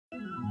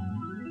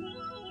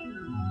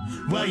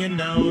Well, you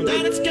know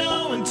that it's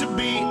going to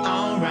be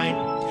alright.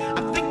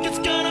 I think it's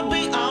gonna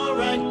be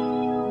alright.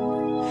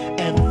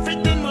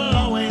 Everything will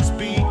always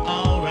be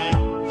alright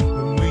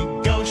when we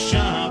go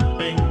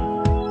shopping.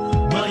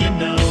 Well, you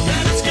know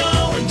that it's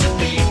going to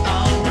be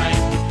alright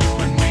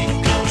when we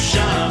go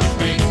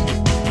shopping.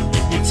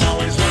 It's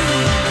always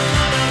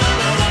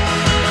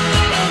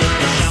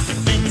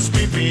shopping's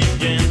we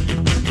begin.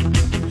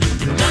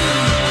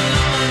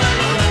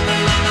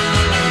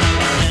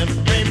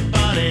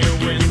 Everybody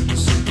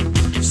wins,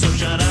 so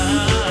shut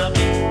up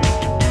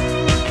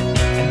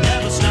and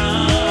never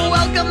stop.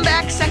 Welcome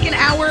back. Second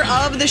hour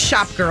of the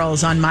Shop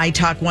Girls on My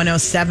Talk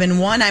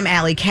 107.1. I'm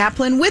Allie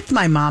Kaplan with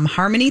my mom,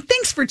 Harmony.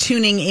 Thanks for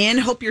tuning in.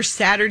 Hope your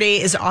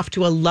Saturday is off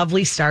to a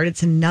lovely start.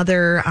 It's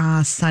another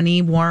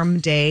sunny, warm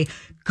day.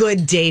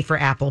 Good day for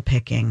apple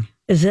picking.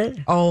 Is it?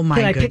 Oh, my goodness.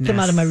 Can I goodness. pick them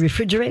out of my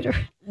refrigerator?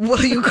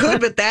 Well, you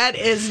could, but that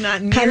is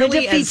not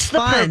nearly defeats as the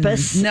fun.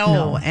 purpose. No,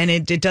 No. and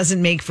it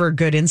doesn't make for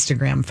good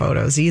Instagram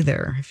photos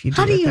either. If you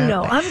do How do it you that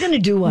know? way. I'm going to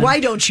do one. Why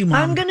don't you,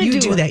 Mom? I'm going to You do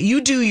do one. that.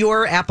 You do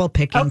your apple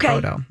picking Okay.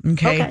 photo.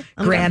 Okay.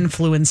 I'm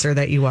Grandfluencer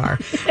that you are.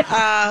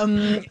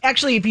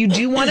 Actually, if you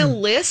do want to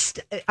list,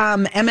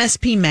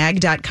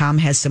 MSPmag.com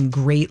has some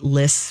great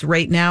lists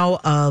right now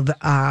of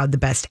the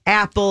best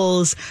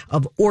apples,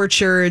 of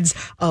orchards,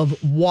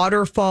 of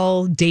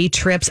waterfall day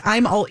trips.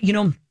 I'm all,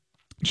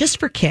 just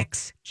for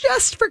kicks,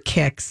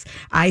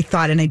 I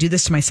thought, and I do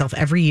this to myself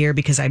every year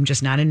because I'm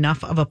just not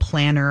enough of a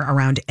planner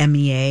around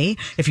MEA.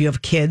 If you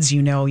have kids,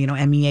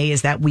 MEA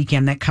is that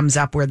weekend that comes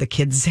up where the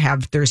kids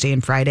have Thursday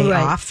and Friday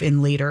Right. off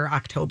in later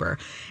October.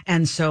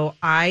 And so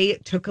I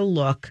took a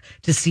look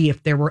to see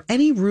if there were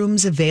any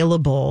rooms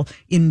available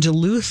in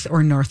Duluth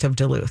or north of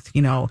Duluth,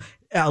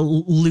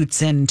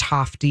 Lutzen,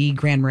 Tofty,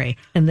 Grand Marais.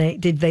 And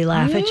did they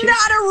laugh at you?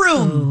 Not a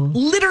room.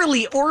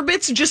 Literally,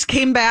 Orbitz just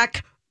came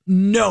back.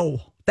 No.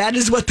 That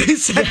is what they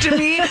said to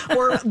me,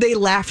 or they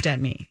laughed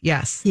at me.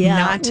 Yes.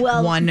 Not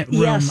one room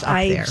yes, up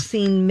I've there.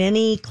 seen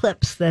many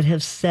clips that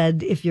have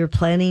said if you're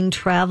planning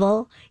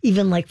travel,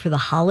 even like for the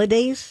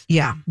holidays,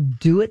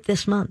 do it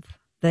this month.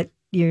 That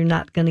you're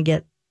not going to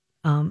get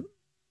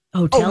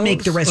hotels.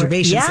 Make the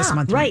reservations this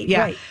month. Right, yeah.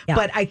 right. Yeah.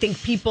 But I think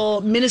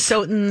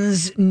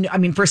Minnesotans,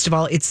 first of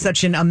all, it's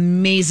such an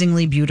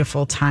amazingly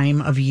beautiful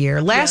time of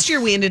year. Last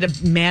year, we ended up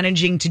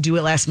managing to do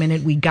it last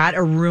minute. We got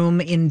a room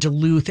in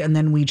Duluth, and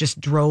then we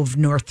just drove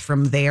north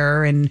from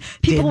there. And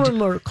people were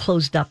more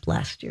closed up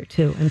last year,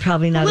 too, and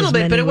probably not a little as bit,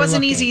 many but it were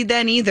wasn't looking. easy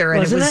then either.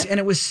 Wasn't And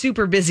it was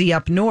super busy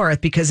up north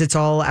because it's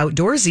all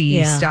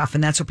outdoorsy stuff,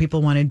 and that's what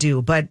people want to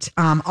do. But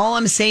all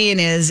I'm saying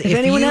is, if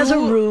anyone has a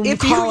room,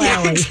 call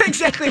Allie.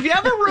 Exactly. If you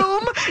have a room,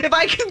 if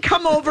I can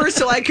come over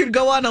so I could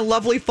go on a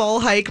lovely fall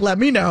hike, let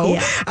me know.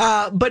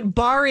 Yeah. But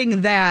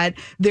barring that,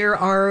 there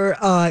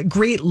are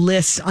great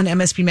lists on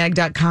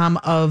MSPmag.com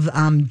of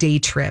day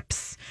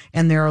trips.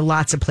 And there are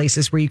lots of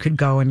places where you could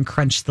go and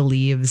crunch the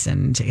leaves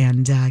and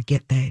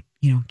get that,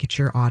 get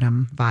your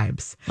autumn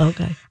vibes.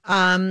 Okay.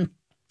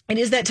 It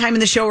is that time in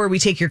the show where we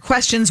take your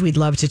questions. We'd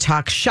love to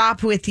talk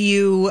shop with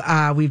you.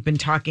 We've been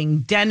talking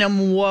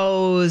denim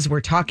woes. We're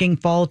talking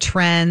fall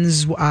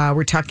trends.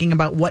 We're talking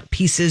about what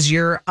pieces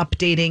you're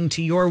updating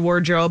to your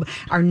wardrobe.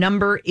 Our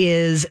number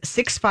is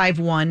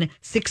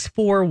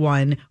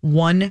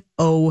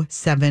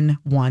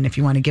 651-641-1071. If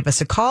you want to give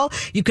us a call,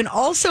 you can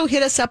also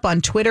hit us up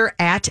on Twitter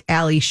at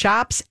Allie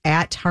Shops,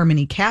 at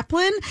Harmony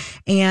Kaplan.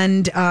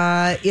 And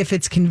if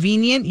it's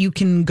convenient, you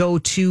can go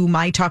to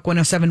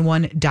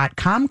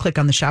mytalk1071.com, click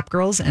on the Shop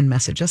Girls, and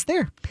message us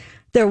there.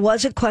 There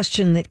was a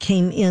question that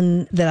came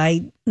in that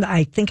I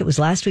think it was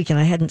last week and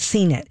I hadn't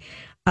seen it,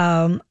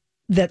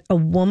 that a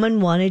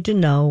woman wanted to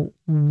know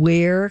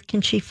where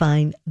can she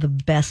find the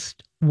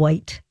best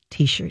white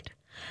T-shirt.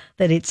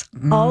 That it's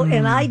all,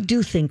 and I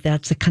do think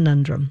that's a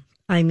conundrum.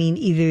 I mean,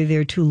 either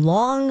they're too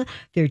long,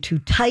 they're too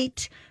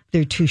tight,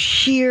 they're too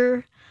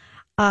sheer,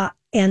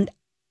 and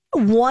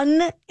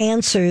one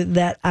answer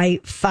that I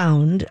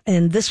found,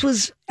 and this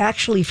was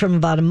actually from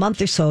about a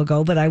month or so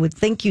ago, but I would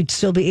think you'd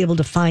still be able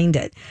to find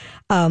it,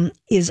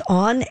 is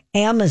on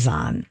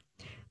Amazon.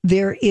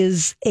 There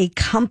is a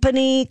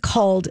company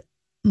called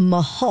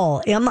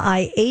Mahal,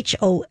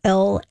 Miholl,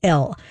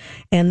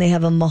 and they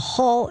have a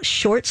Mahal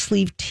short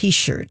sleeve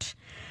T-shirt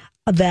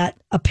that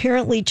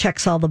apparently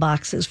checks all the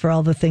boxes for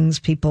all the things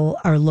people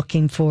are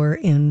looking for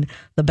in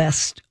the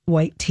best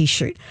white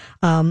T-shirt.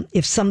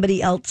 If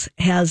somebody else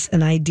has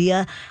an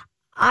idea,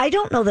 I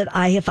don't know that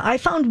I have. I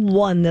found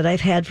one that I've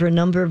had for a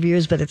number of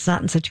years, but it's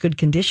not in such good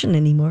condition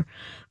anymore.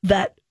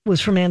 That was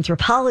from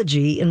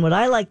Anthropology. And what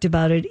I liked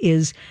about it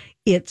is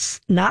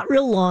it's not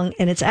real long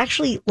and it's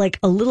actually like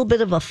a little bit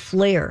of a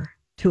flare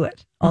to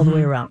it all the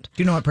way around.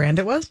 Do you know what brand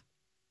it was?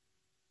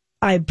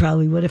 I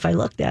probably would if I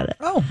looked at it.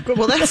 Oh, good.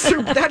 Well,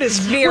 that is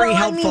very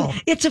helpful. I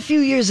mean, it's a few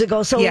years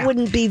ago, so it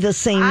wouldn't be the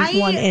same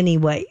one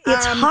anyway.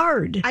 It's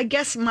hard. I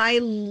guess my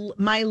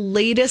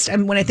latest,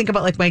 and when I think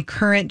about like my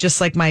current,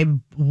 just like my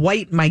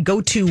my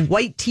go-to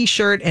white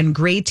T-shirt and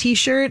gray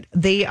T-shirt.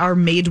 They are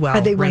made well.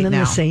 Are they right running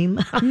now. the same?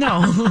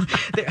 No,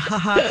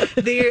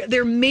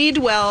 they're made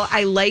well.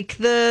 I like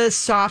the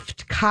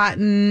soft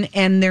cotton,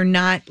 and they're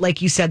not,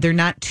 like you said, they're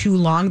not too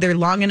long. They're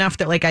long enough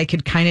that like I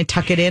could kind of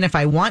tuck it in if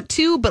I want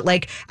to, but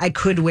like I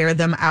could wear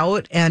them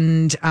out.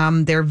 And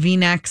they're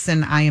V-necks,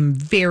 and I am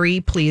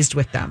very pleased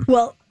with them.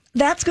 Well,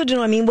 that's good to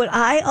know. I mean, what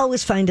I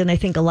always find, and I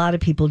think a lot of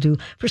people do,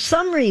 for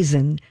some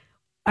reason,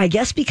 I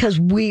guess because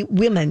we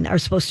women are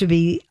supposed to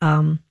be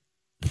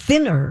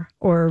thinner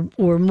or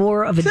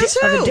more of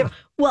a,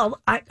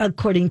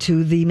 according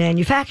to the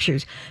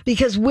manufacturers,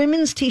 because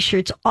women's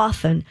T-shirts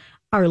often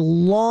are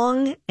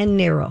long and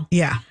narrow.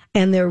 Yeah.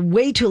 And they're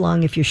way too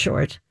long if you're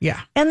short.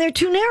 Yeah. And they're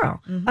too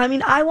narrow. Mm-hmm. I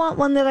mean, I want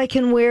one that I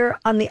can wear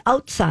on the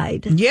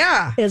outside.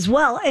 Yeah. As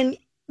well. And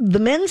the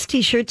men's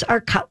T-shirts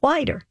are cut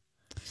wider.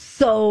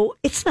 So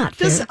it's not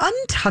fair. Does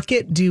Untuck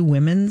It do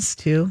women's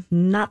too?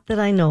 Not that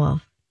I know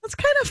of. That's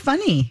kind of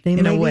funny They in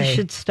a maybe way.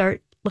 should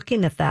start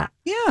looking at that.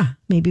 Yeah.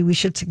 Maybe we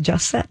should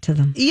suggest that to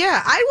them.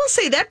 Yeah. I will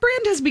say that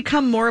brand has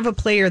become more of a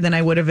player than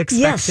I would have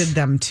expected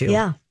them to.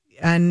 Yeah.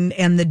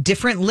 And the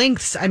different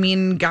lengths. I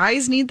mean,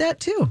 guys need that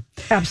too.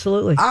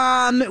 Absolutely.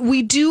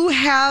 We do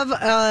have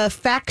a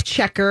fact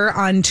checker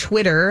on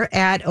Twitter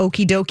at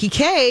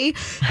OkiDokiK.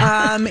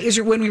 Is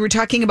when we were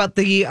talking about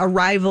the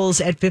arrivals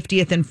at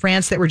 50th in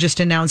France that were just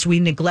announced, we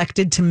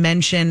neglected to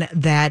mention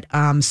that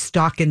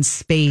Stock and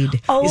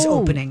Spade is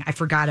opening. I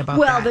forgot about that.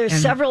 Well,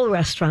 there's several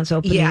restaurants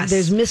opening. Yes.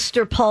 There's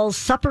Mr. Paul's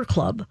Supper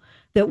Club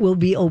that will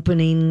be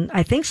opening,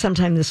 I think,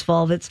 sometime this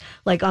fall. That's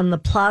like on the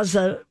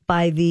plaza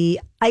by the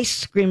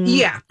ice cream.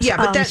 Yeah,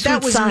 but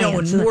that was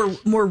Science. known.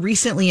 More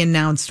recently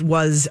announced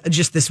was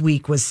just this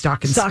week was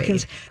Stock and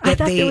Spade. I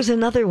thought there was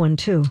another one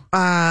too.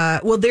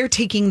 Well, they're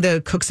taking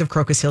the Cooks of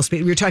Crocus Hill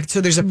Spade. We were talking.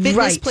 So there's a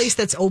fitness place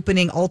that's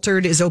opening.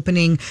 Altered is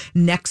opening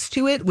next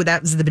to it.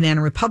 That was the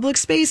Banana Republic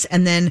space,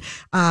 and then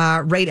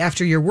right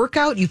after your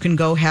workout, you can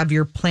go have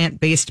your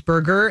plant-based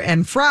burger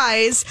and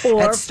fries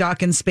at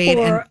Stock and Spade.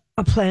 Or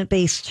a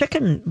plant-based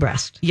chicken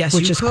breast. Yes,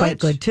 which is quite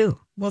good too.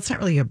 Well, it's not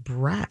really a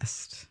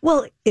breast.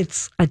 Well,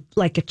 it's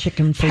like a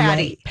chicken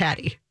fillet.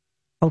 Patty.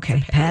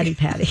 Okay, patty.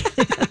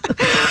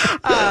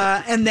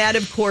 And that,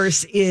 of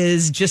course,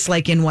 is just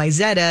like in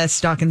Wyzetta,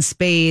 Stock and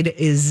Spade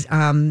is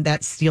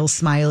that Steel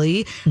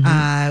Smiley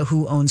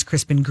who owns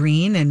Crispin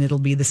Green, and it'll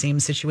be the same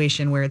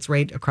situation where it's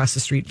right across the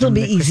street. It'll from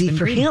be the easy Crispin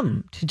for Green.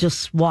 him to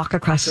just walk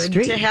across the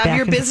street. To have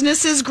your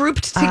businesses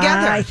grouped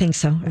together. I think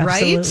so.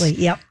 Absolutely. Right?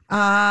 Yep.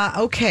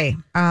 Okay.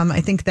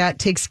 I think that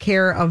takes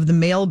care of the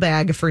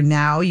mailbag for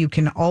now. You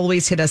can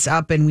always hit us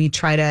up, and we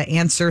try to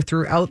answer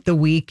throughout the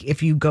week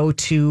if you go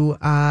to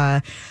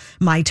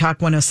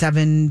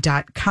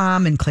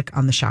mytalk107.com and click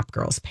on the Shop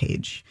Girls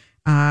page.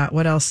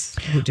 What else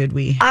did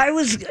we? I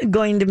was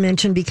going to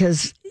mention,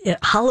 because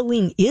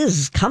Halloween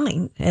is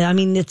coming. And I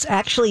mean, it's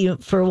actually,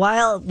 for a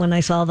while when I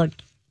saw the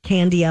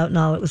candy out and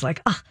all, it was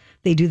like,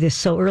 they do this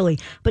so early.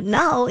 But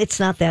now it's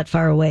not that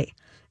far away.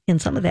 And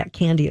some of that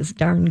candy is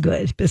darn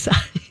good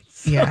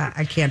besides. Yeah,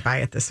 I can't buy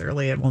it this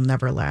early. It will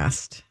never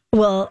last.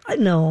 Well,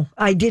 no,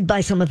 I did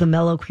buy some of the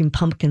Mellow Cream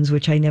pumpkins,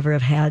 which I never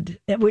have had.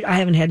 I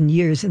haven't had in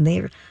years, and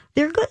they're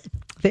good.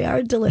 They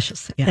are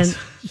delicious. Yes.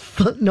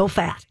 And no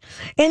fat.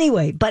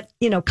 Anyway, but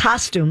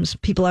costumes.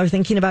 People are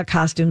thinking about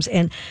costumes,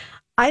 and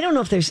I don't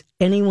know if there's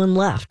anyone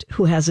left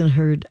who hasn't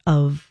heard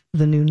of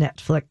the new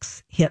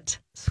Netflix hit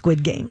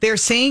Squid Game. They're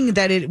saying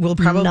that it will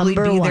probably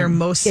be their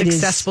most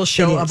successful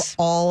show of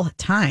all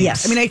time.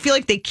 Yes. I mean, I feel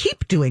like they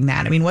keep doing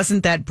that. I mean,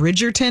 wasn't that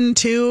Bridgerton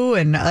too?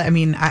 And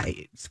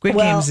Squid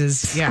Games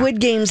is, yeah.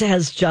 Squid Games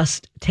has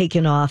just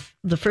taken off.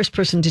 The first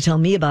person to tell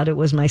me about it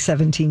was my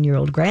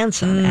 17-year-old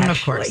grandson, actually.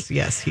 Of course,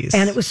 yes.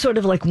 And it was sort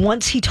of like,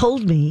 once he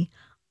told me,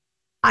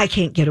 I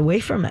can't get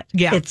away from it.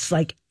 Yeah. It's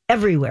like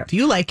everywhere. Do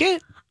you like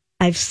it?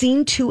 I've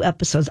seen 2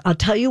 episodes. I'll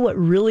tell you what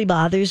really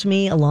bothers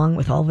me, along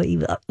with all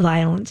the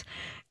violence.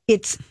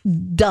 It's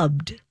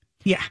dubbed.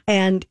 Yeah.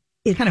 And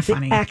it's kind of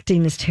funny. The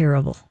acting is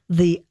terrible.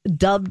 The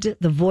dubbed,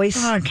 the voice.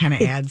 Oh, it kind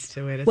of adds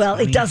to it. It's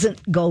funny. It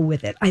doesn't go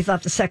with it. I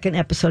thought the second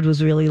episode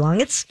was really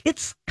long. It's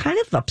kind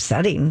of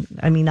upsetting.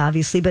 I mean,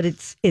 obviously, but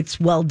it's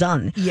well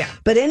done. Yeah.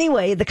 But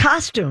anyway, the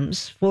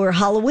costumes for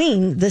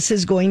Halloween, this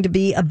is going to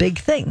be a big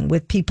thing,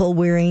 with people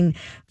wearing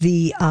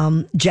the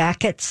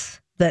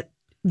jackets that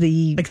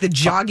the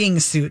jogging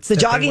suits. The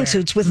jogging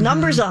suits with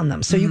numbers on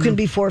them. So you can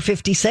be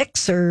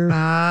 456 or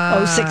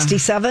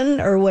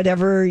 067 or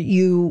whatever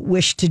you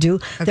wish to do.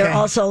 Okay. There are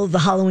also the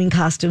Halloween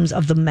costumes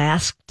of the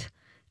masked,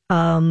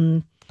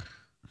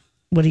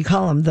 what do you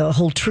call them? The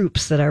whole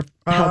troops that are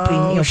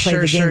helping play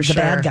the games, the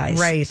bad guys,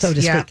 right, so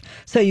to speak.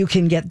 So you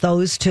can get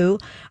those too.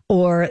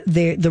 Or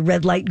the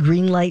red light,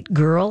 green light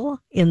girl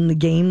in the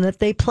game that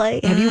they play.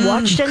 Have you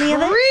watched any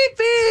of it?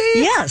 Creepy.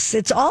 Yes,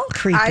 it's all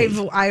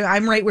creepy.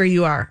 I'm right where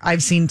you are.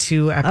 I've seen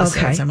 2 episodes.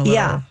 Okay. I'm a little.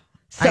 Yeah.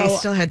 So, I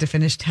still had to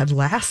finish Ted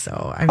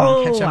Lasso. I'm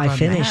gonna catch up on I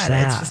finished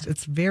that.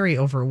 It's very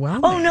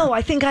overwhelming. Oh no,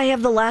 I think I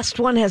have the last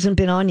one. Hasn't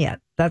been on yet.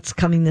 That's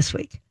coming this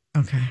week.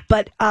 Okay.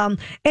 But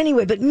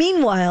anyway, but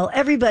meanwhile,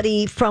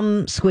 everybody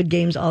from Squid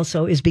Games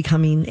also is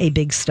becoming a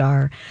big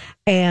star.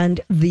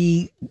 And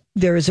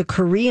there is a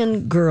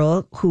Korean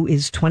girl who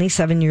is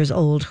 27 years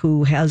old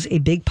who has a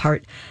big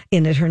part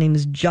in it. Her name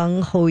is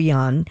Jung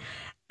Ho-yeon.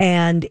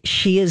 And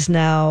she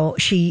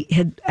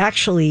had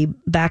actually,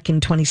 back in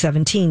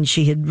 2017,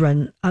 she had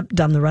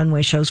done the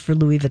runway shows for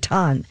Louis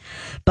Vuitton.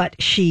 But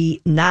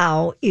she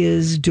now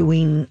is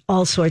doing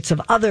all sorts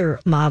of other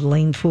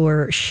modeling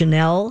for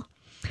Chanel,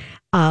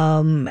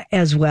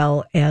 as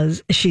well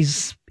as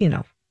she's,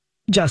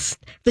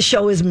 just the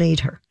show has made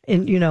her.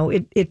 And,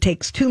 it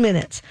takes 2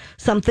 minutes.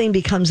 Something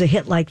becomes a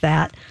hit like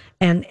that,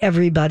 and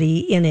everybody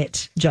in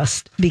it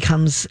just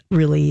becomes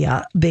really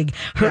big.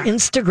 Her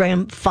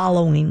Instagram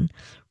following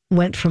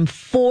went from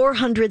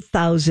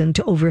 400,000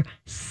 to over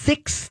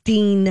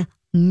 16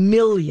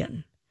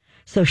 million.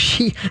 So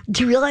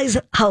do you realize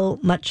how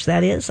much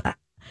that is?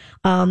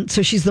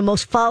 So she's the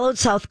most followed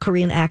South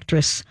Korean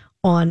actress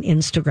on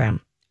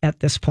Instagram at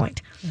this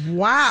point.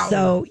 Wow.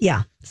 So,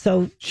 yeah.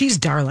 So she's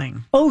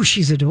darling. Oh,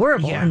 she's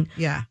adorable.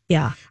 Yeah.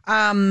 Yeah.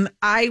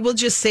 I will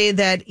just say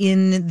that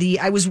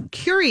I was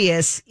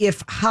curious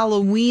if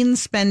Halloween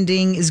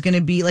spending is going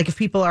to be like, if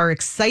people are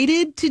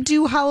excited to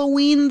do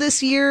Halloween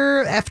this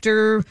year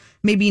after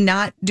maybe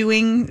not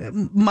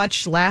doing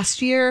much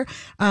last year.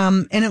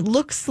 And it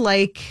looks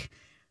like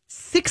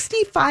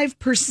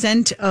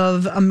 65%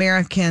 of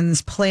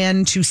Americans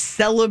plan to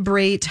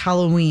celebrate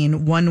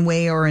Halloween one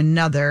way or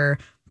another.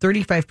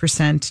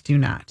 35% do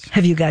not.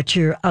 Have you got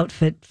your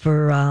outfit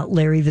for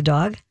Larry the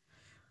dog?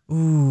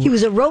 Ooh. He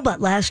was a robot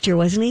last year,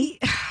 wasn't he?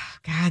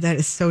 God, that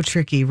is so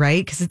tricky,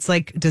 right? Because it's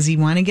like, does he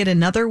want to get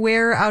another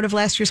wear out of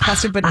last year's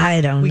costume? But I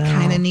don't know. We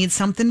kind of need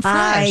something fresh.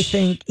 I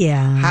think,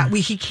 yeah.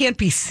 He can't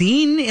be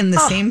seen in the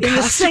same in the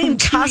costume. same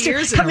 2 costume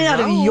years in coming a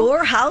out of row.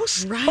 your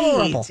house. Right.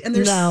 Horrible. And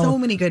there's No. so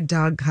many good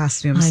dog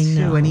costumes, I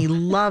know. too. And he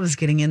loves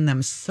getting in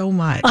them so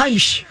much. I'm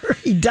sure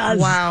he does.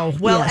 Wow.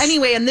 Well, Yes.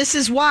 anyway, and this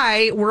is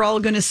why we're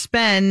all going to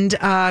spend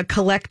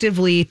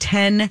collectively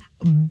 $10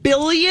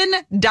 billion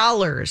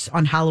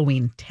on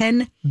Halloween.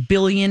 $10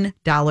 billion.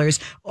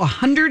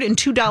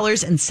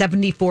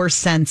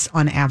 $102.74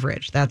 on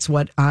average. That's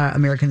what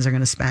Americans are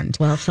going to spend.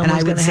 Well, and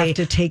someone's going to have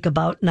to take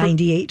about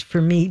 98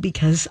 for me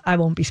because I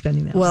won't be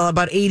spending that. Well,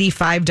 about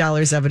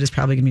 $85 of it is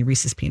probably going to be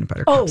Reese's Peanut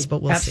Butter Cups,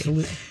 but we'll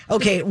absolutely. see.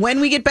 Okay,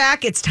 when we get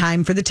back, it's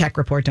time for the Tech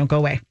Report. Don't go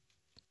away.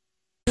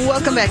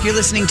 Welcome back. You're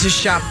listening to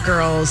Shop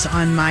Girls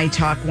on My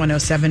Talk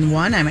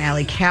 107.1. I'm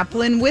Allie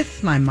Kaplan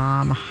with my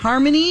mom,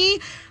 Harmony.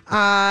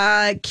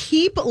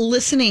 Keep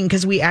listening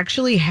because we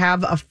actually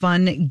have a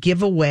fun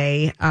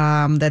giveaway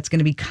that's going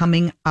to be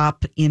coming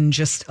up in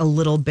just a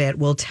little bit.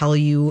 We'll tell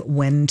you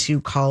when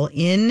to call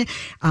in.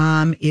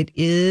 It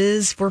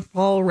is for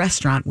Fall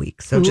Restaurant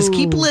Week. So just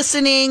keep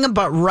listening.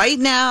 But right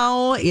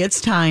now,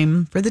 it's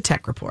time for the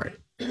Tech Report.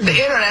 The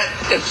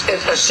internet is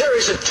a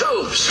series of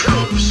tubes.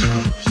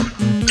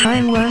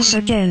 Time once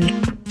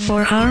again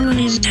for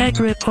Harmony's Tech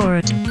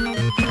Report.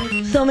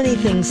 So many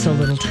things, so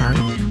little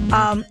time.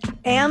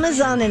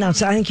 Amazon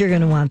announced, I think you're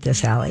going to want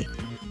this, Allie,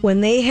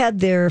 when they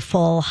had their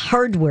fall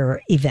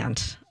hardware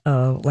event,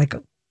 a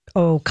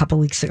couple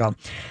weeks ago.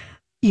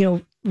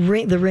 The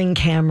Ring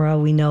camera,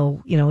 we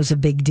know, is a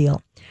big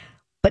deal.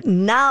 But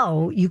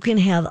now you can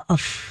have a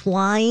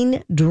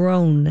flying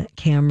drone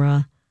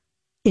camera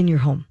in your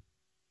home.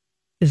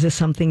 Is this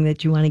something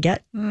that you want to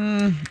get?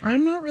 I'm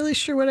not really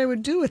sure what I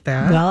would do with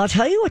that. Well, I'll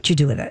tell you what you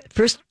do with it.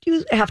 First,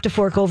 you have to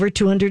fork over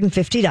 $250.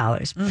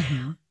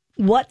 Mm-hmm.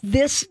 What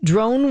this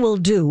drone will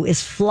do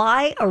is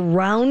fly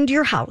around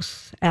your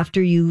house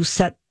after you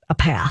set a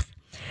path.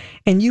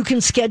 And you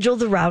can schedule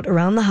the route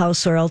around the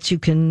house, or else you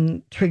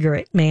can trigger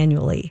it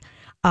manually.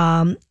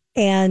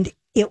 And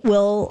it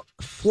will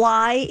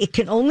fly. It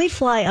can only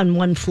fly on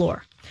one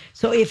floor.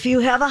 So if you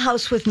have a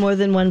house with more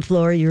than one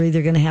floor, you're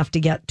either going to have to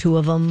get two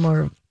of them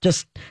or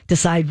just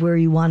decide where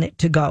you want it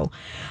to go.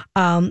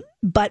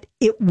 But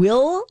it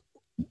will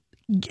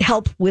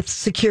help with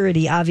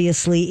security,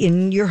 obviously,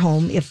 in your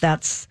home if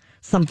that's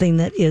something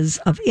that is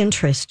of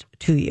interest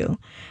to you.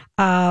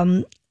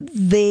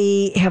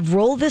 They have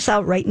rolled this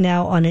out right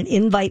now on an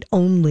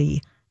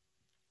invite-only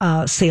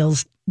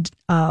sales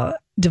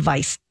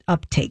device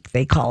uptake,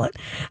 they call it.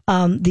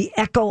 The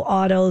Echo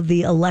Auto,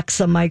 the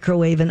Alexa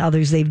microwave, and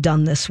others they've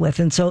done this with.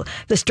 And so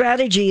the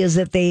strategy is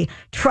that they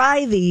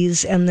try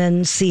these and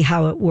then see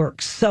how it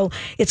works. So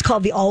it's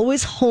called the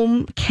Always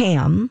Home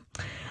Cam.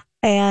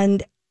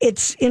 And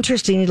it's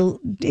interesting. It'll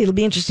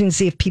be interesting to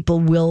see if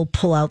people will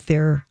pull out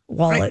their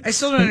wallets. I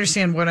still don't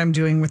understand what I'm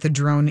doing with a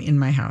drone in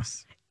my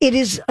house. It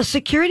is a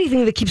security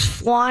thing that keeps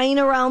flying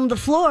around the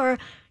floor,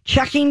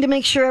 checking to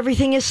make sure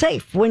everything is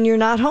safe when you're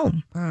not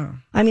home. Oh.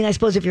 I mean, I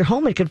suppose if you're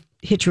home, it could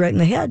hit you right in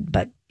the head.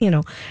 But,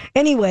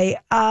 anyway,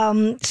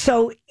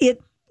 so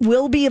it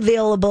will be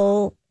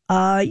available.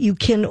 You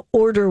can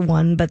order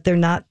one, but they're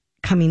not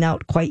coming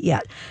out quite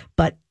yet.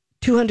 But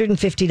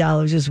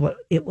 $250 is what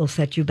it will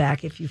set you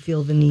back if you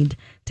feel the need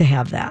to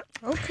have that.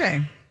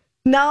 Okay.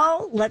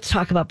 Now, let's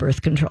talk about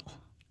birth control.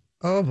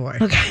 Oh, boy.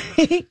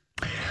 Okay.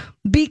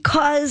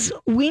 Because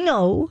we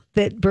know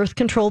that birth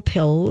control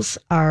pills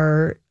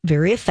are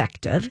very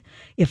effective.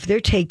 If they're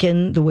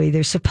taken the way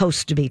they're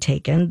supposed to be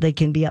taken, they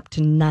can be up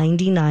to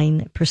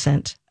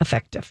 99%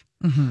 effective.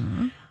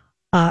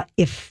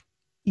 If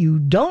you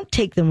don't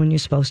take them when you're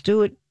supposed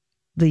to,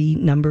 the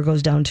number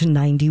goes down to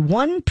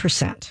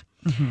 91%.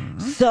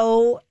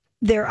 So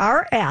there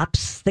are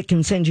apps that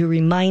can send you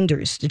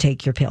reminders to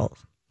take your pill.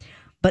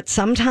 But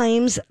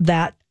sometimes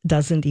that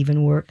doesn't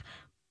even work.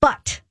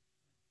 But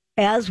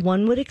as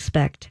one would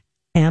expect,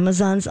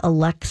 Amazon's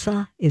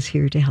Alexa is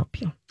here to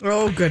help you.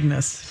 Oh,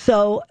 goodness.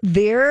 So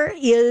there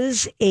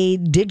is a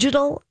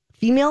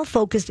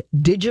female-focused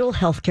digital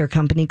healthcare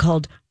company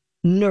called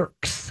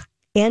Nurx,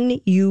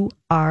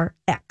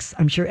 Nurx.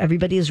 I'm sure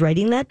everybody is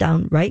writing that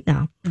down right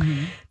now.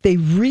 They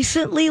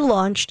recently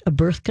launched a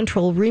birth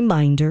control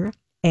reminder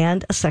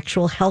and a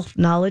sexual health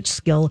knowledge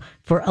skill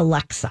for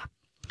Alexa.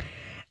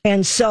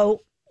 And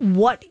so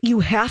what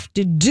you have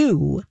to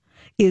do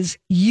is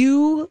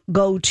you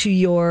go to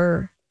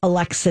your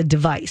Alexa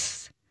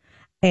device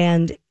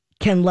and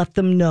can let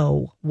them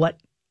know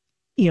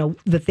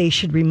that they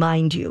should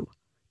remind you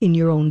in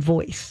your own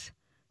voice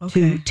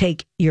to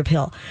take your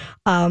pill.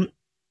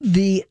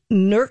 The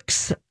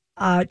Nurx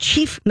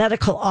chief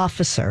medical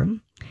officer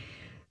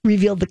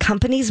revealed the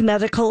company's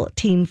medical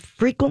team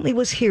frequently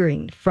was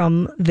hearing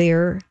from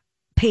their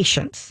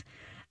patients,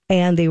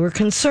 and they were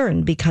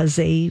concerned because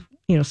they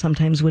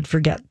sometimes would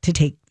forget to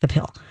take the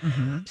pill.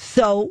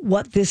 So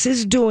what this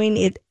is doing,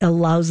 it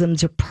allows them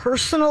to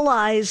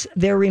personalize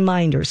their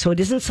reminder. So it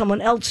isn't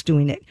someone else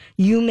doing it.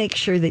 You make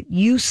sure that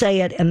you say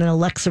it, and then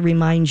Alexa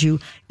reminds you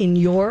in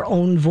your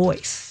own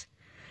voice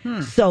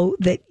so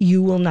that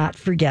you will not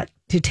forget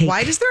to take.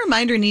 Why does the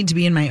reminder need to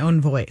be in my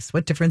own voice?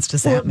 What difference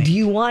does that make? Do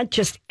you want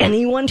just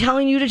anyone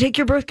telling you to take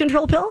your birth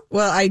control pill?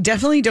 Well, I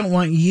definitely don't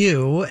want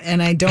you,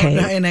 and I don't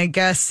know, and I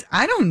guess,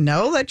 I don't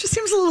know, that just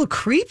seems a little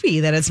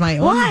creepy that it's my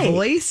own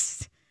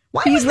voice.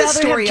 Why is this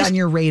story on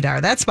your radar?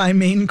 That's my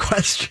main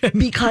question.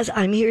 Because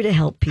I'm here to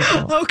help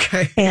people.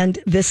 Okay. And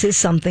this is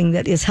something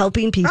that is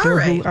helping people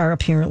who are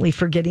apparently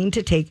forgetting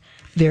to take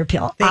their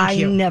pill. Thank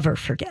you. I never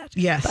forget.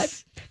 Yes.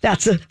 But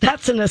that's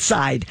an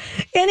aside.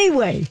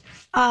 Anyway,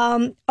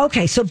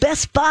 okay, so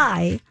Best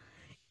Buy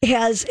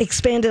has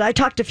expanded. I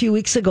talked a few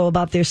weeks ago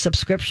about their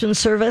subscription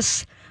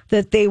service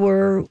that they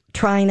were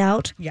trying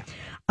out. Yeah.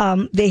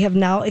 They have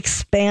now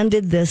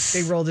expanded this.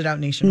 They rolled it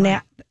out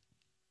nationwide.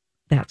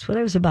 That's what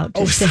I was about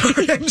to say.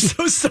 Sorry. I'm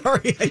so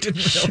sorry. I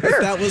didn't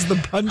realize that was the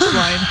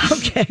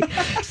punchline. Okay.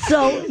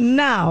 So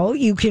now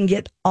you can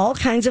get all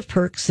kinds of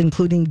perks,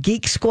 including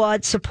Geek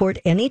Squad support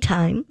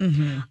anytime,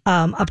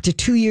 up to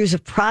 2 years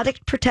of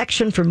product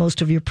protection for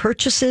most of your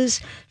purchases,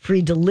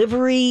 free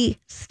delivery,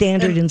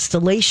 standard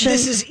installation.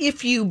 This is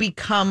if you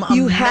become a member.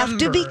 You have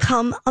to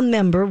become a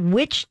member,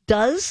 which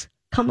does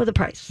come with a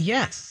price.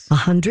 Yes.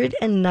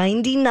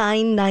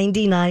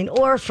 $199.99,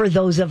 or for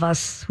those of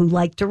us who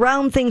like to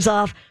round things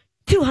off,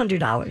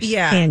 $200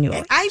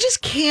 annually. I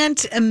just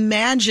can't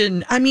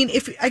imagine. I mean,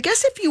 if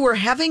you were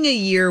having a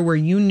year where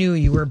you knew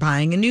you were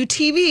buying a new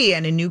TV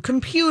and a new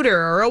computer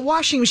or a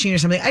washing machine or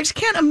something, I just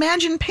can't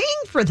imagine paying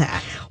for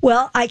that.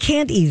 Well, I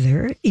can't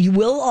either. You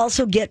will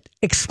also get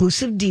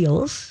exclusive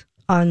deals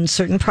on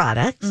certain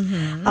products.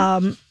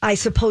 I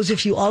suppose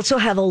if you also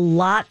have a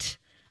lot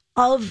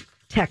of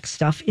tech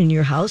stuff in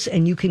your house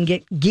and you can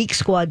get Geek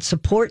Squad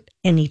support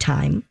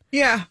anytime.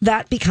 Yeah.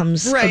 That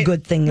becomes a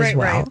good thing as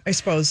well. Right, I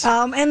suppose.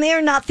 And they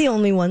are not the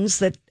only ones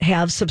that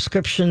have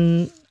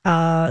subscription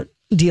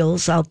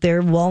deals out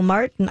there.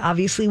 Walmart, and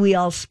obviously we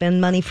all spend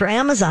money for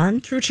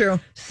Amazon. True.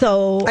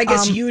 So I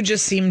guess you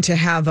just seem to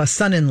have a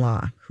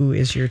son-in-law who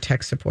is your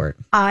tech support.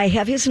 I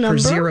have his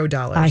number. For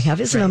 $0. I have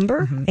his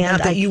number. And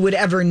not that you would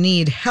ever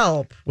need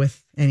help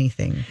with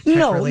anything.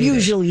 No,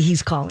 usually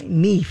he's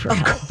calling me for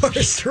help. Of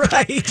course,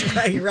 right.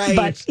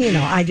 But,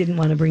 I didn't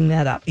want to bring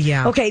that up.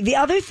 Yeah. Okay, the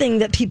other thing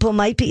that people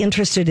might be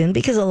interested in,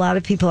 because a lot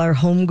of people are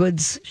home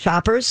goods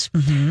shoppers,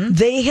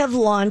 they have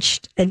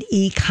launched an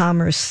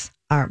e-commerce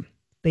arm.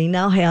 They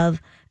now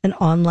have an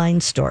online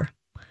store.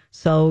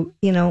 So,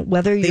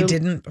 whether you... They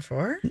didn't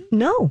before?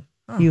 No.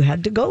 You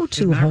had to go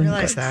to Home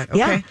Goods. That. Okay.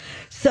 Yeah.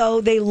 So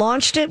they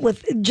launched it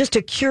with just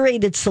a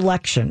curated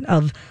selection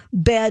of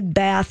bed,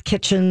 bath,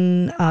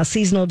 kitchen,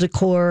 seasonal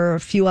decor, a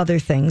few other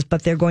things.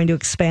 But they're going to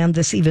expand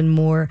this even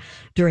more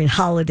during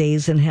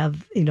holidays and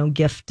have,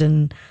 gift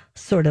and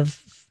sort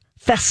of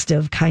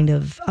festive kind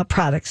of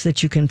products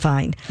that you can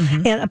find.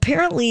 And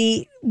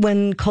apparently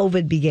when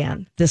COVID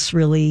began, this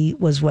really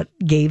was what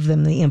gave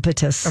them the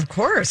impetus, of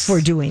course, for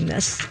doing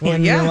this,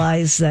 and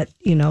realize that,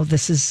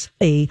 this is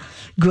a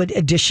good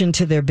addition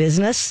to their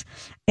business.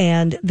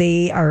 And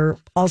they are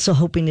also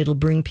hoping it'll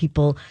bring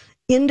people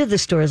into the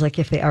stores, like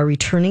if they are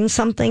returning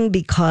something,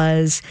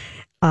 because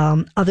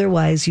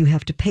otherwise you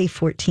have to pay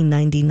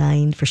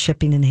 $14.99 for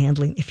shipping and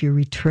handling if you're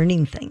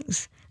returning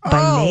things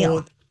by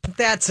mail.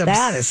 That's absurd.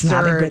 That is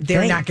not a good They're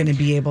thing. not going to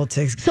be able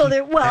to. So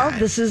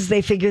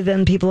they figure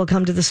then people will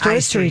come to the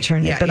stores to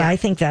return it. But I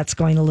think that's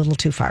going a little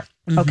too far.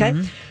 Okay.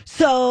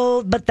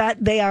 So, but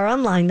that they are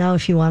online now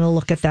if you want to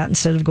look at that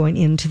instead of going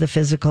into the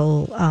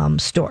physical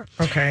store.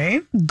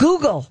 Okay.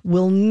 Google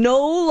will no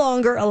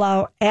longer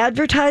allow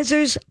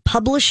advertisers,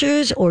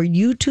 publishers, or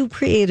YouTube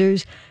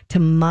creators to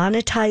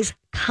monetize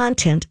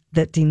content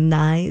that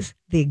denies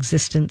the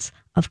existence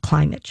of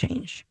climate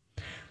change.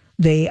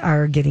 They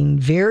are getting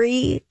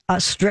very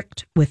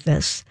strict with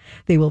this.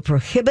 They will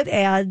prohibit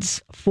ads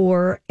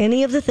for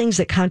any of the things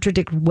that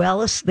contradict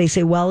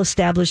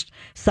well-established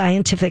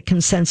scientific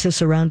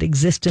consensus around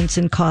existence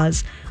and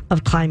cause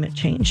of climate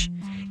change.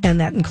 And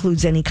that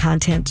includes any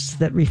content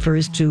that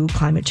refers to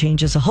climate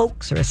change as a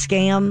hoax or a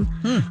scam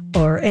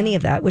or any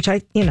of that, which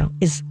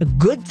is a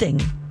good thing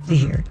to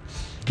hear.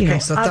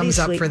 So thumbs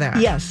up for that.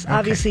 Yes. Okay.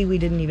 Obviously, we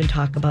didn't even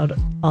talk about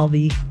all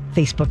the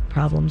Facebook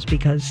problems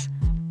because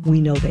we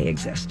know they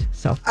exist.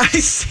 So I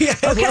see. I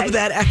love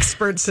that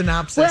expert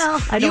synopsis. Well,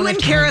 I don't you have and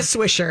time. Kara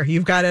Swisher,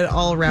 you've got it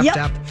all wrapped Yep.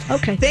 up.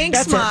 Okay. Thanks,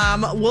 That's it.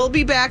 Mom. We'll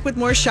be back with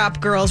more Shop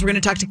Girls. We're going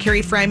to talk to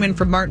Carrie Fryman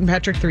from Martin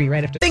Patrick 3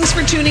 right after. Thanks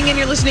for tuning in.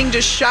 You're listening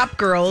to Shop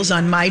Girls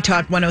on My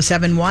Talk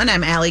 1071.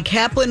 I'm Allie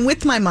Kaplan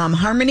with my mom,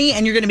 Harmony,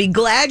 and you're going to be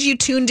glad you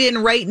tuned in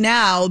right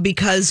now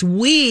because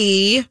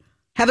we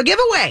have a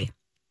giveaway.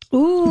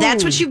 Ooh.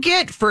 That's what you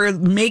get for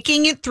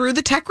making it through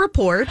the tech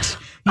report.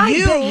 I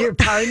beg your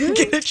pardon?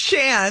 Get a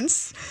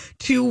chance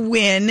to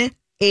win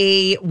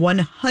a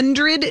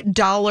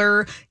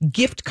 $100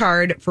 gift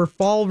card for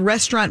Fall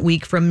Restaurant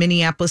Week from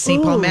Minneapolis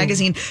St. Paul Ooh.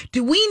 Magazine.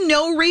 Do we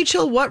know,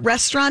 Rachel, what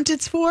restaurant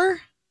it's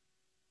for?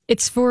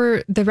 It's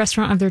for the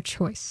restaurant of their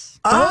choice.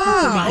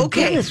 my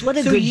okay. goodness, what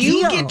a so good you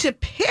deal. get to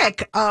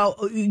pick,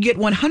 you get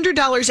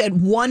 $100 at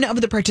one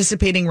of the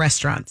participating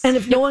restaurants. And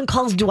if no one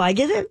calls, do I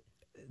get it?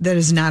 That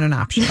is not an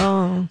option.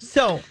 Oh.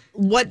 So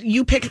what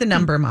you pick the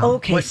number, Mom.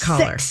 Okay, What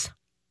caller? 6.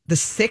 The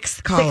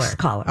sixth caller. Sixth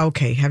caller.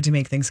 Okay, have to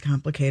make things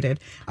complicated.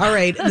 All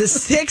right, the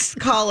sixth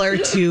caller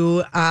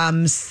to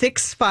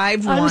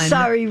 651. I'm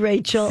sorry,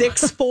 Rachel.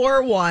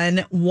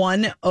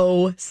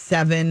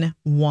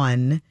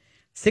 641-1071.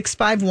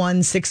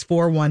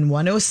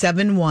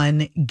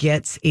 651-641-1071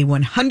 gets a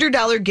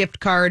 $100 gift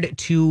card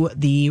to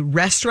the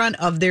restaurant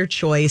of their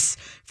choice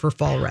for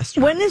Fall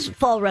Restaurant. When is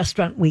Fall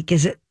Restaurant Week?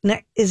 Is it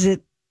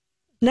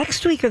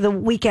next week or the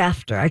week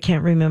after? I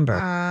can't remember.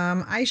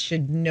 I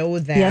should know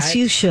that. Yes,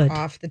 you should.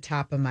 Off the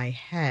top of my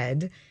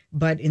head.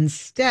 But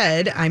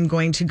instead, I'm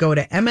going to go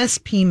to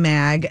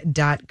mspmag.com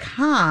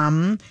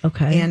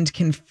and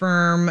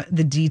confirm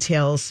the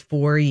details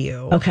for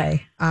you.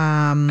 Okay.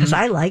 Because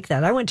I like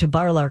that. I went to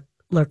Bar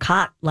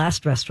L'Arcat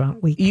last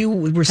restaurant week. You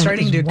were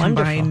starting to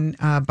wonderful.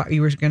 combine,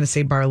 you were going to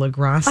say Bar La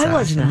Grassa. I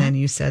was not. And then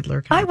you said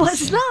L'Arcat. I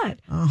was not.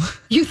 Oh.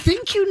 You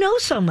think you know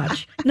so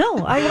much. No,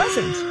 I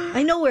wasn't.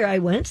 I know where I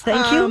went.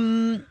 Thank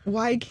you.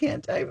 Why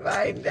can't I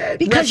find it?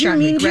 Because you're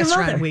mean to your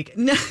Restaurant mother. Week.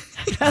 No,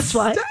 That's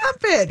why. Stop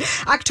it.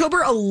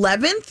 October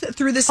 11th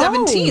through the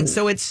 17th.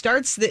 So it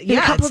starts in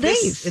a couple it's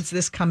days. It's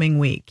this coming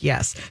week.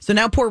 Yes. So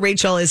now poor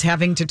Rachel is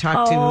having to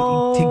talk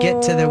to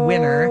get to the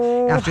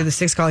winner after the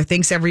sixth caller.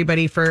 Thanks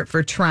everybody for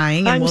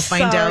trying, and I'm we'll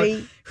find out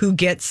who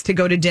gets to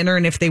go to dinner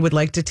and if they would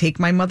like to take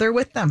my mother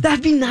with them.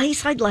 That'd be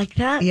nice. I'd like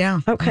that. Yeah.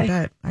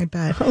 Okay. I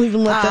bet. I'll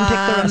even let them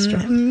pick the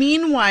restaurant.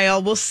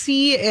 Meanwhile, we'll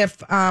see if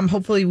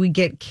hopefully we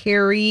get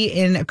Carrie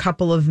in a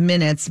couple of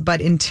minutes.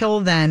 But until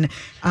then,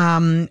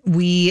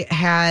 we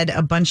had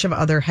a bunch of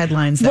other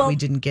headlines that we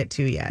didn't get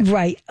to yet.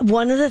 Right.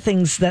 One of the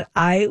things that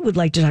I would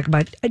like to talk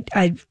about,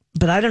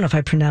 but I don't know if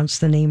I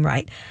pronounced the name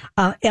right.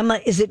 Emma,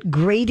 is it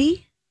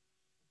Grady?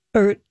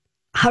 Or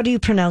how do you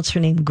pronounce her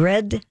name?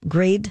 Grade,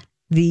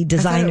 the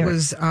designer. I thought it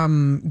was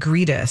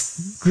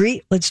Gredis.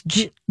 It's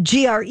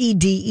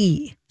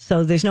Grede.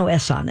 So there's no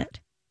S on it.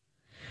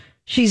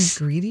 She's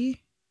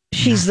Greedy?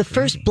 She's Not the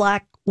first Greedy.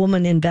 Black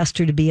woman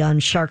investor to be on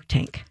Shark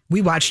Tank.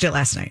 We watched it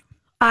last night.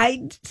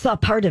 I saw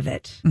part of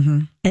it.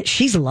 And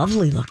she's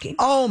lovely looking.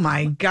 Oh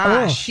my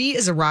gosh, Oh. she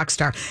is a rock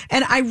star.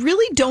 And I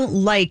really don't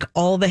like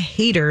all the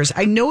haters.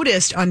 I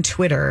noticed on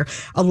Twitter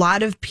a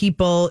lot of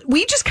people,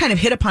 we just kind of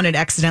hit upon it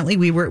accidentally.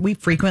 We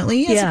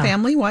frequently as a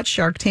family watch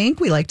Shark Tank.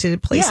 We like to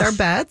place our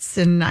bets,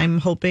 and I'm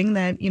hoping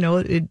that,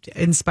 it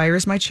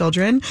inspires my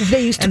children.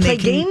 They used to and play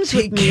they can games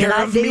with take me, care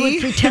and of they me.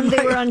 would pretend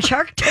they were on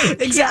Shark Tank.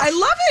 Exactly. Yes. I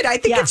love it. I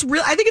think Yeah. it's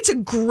real. I think it's a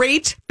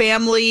great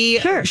family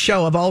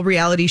show of all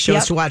reality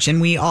shows to watch, and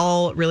we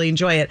all really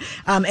enjoy it.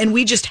 And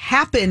we just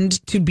happened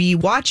to be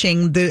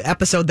watching the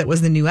episode that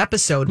was the new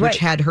episode, which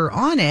had her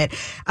on it.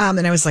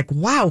 And I was like,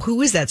 wow,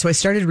 who is that? So I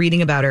started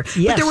reading about her.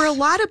 Yes. But there were a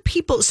lot of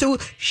people. So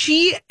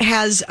she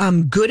has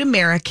Good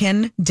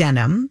American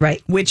Denim,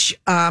 which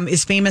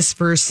is famous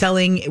for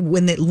selling.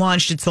 When it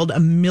launched, it sold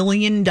 $1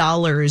 million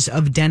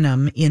of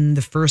denim in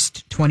the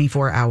first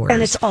 24 hours.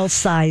 And it's all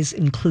size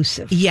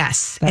inclusive.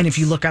 Yes. And if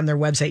you look on their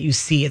website, you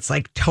see it's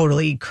like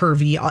totally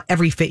curvy,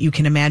 every fit you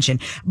can imagine.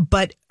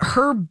 But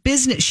her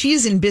business, she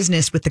is in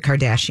business with the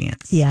Kardashians.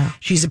 Pants. Yeah.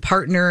 She's a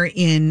partner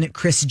in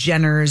Kris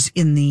Jenner's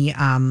in the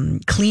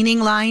cleaning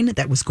line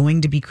that was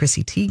going to be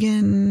Chrissy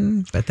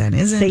Teigen, but then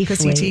isn't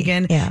Chrissy Safely.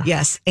 Teigen. Yeah.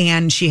 Yes.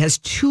 And she has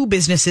 2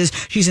 businesses.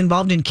 She's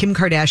involved in Kim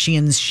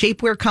Kardashian's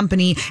shapewear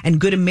company, and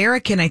Good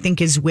American, I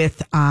think, is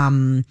with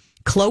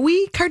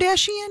Khloe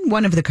Kardashian,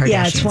 one of the Kardashians.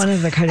 Yeah, it's one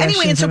of the Kardashians.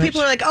 Anyway, and so I'm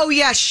people are like, oh,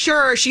 yeah,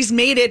 sure, she's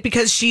made it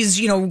because she's,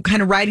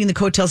 kind of riding the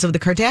coattails of the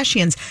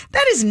Kardashians.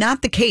 That is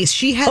not the case.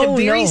 She had a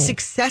very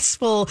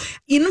successful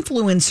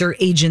influencer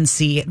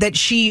agency that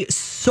she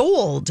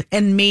sold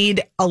and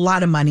made a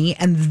lot of money.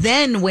 And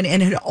then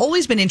and had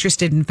always been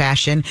interested in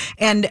fashion.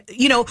 And,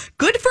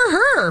 good for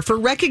her for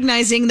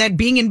recognizing that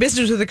being in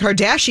business with a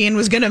Kardashian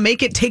was going to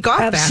make it take off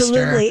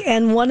Absolutely. faster.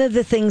 And one of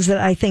the things that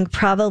I think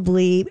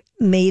probably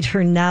made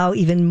her now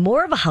even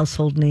more of a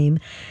household name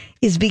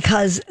is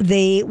because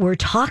they were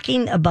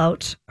talking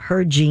about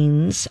her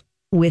jeans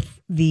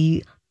with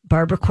the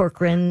Barbara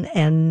Corcoran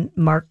and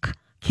Mark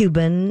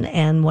Cuban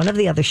and one of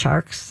the other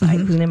sharks,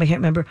 whose name I can't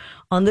remember,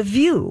 on The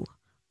View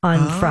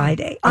on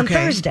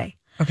Thursday.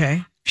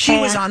 Okay. She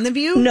was on The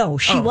View? No,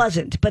 she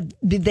wasn't. But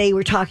they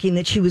were talking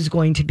that she was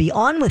going to be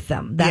on with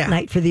them that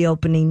night for the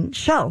opening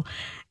show.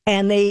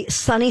 And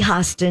Sunny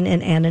Hostin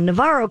and Anna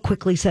Navarro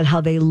quickly said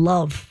how they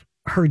love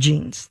her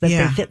jeans, that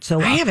they fit so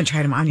well. I haven't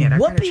tried them on yet.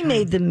 Whoopi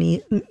made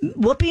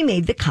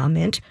the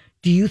comment,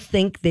 do you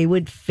think they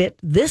would fit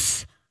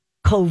this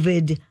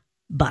COVID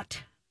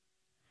butt?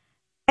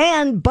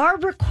 And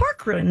Barbara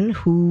Corcoran,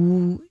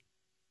 who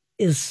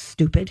is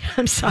stupid,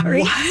 I'm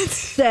sorry,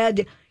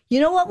 said, you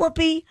know what,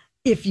 Whoopi?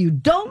 If you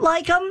don't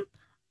like them,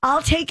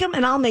 I'll take them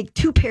and I'll make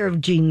 2 pair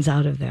of jeans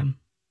out of them.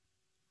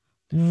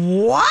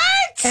 What?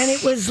 And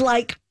it was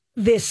like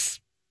this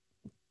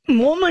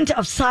moment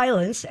of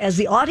silence as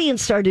the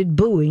audience started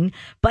booing.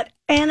 But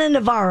Anna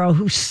Navarro,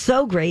 who's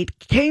so great,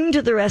 came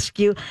to the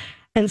rescue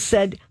and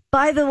said,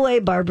 by the way,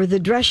 Barbara, the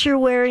dress you're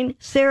wearing,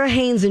 Sarah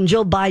Haynes and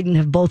Joe Biden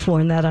have both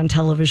worn that on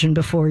television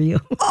before you.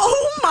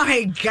 Oh,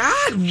 my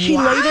God. She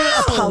later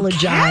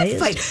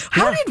apologized. Catfight.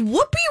 How did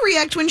Whoopi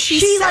react when she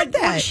said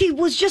that? She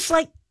was just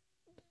like,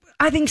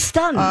 I think,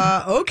 stunned.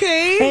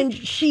 Okay. And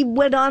she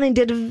went on and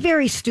did a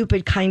very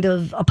stupid kind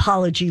of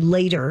apology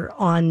later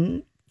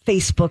on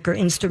Facebook or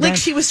Instagram. Like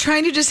she was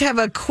trying to just have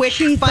a quick,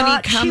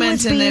 funny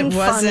comment, and it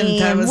wasn't.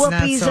 That was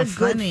Whoopi's not so a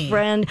funny. good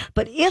friend.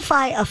 But if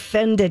I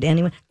offended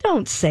anyone,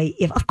 don't say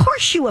if. Of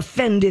course, you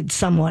offended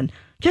someone.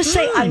 Just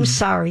say I'm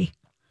sorry.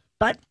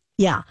 But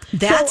yeah,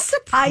 That's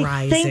surprising.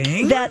 I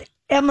think that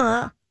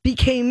Emma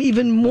became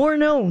even more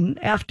known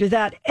after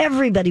that.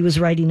 Everybody was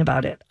writing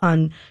about it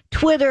on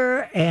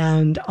Twitter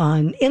and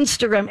on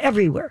Instagram,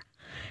 everywhere.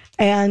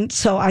 And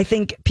so I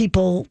think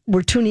people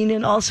were tuning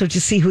in also to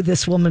see who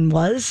this woman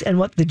was and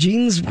what the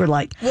jeans were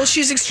like. Well,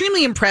 she's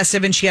extremely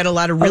impressive, and she had a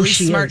lot of really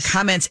smart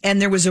comments. And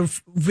there was a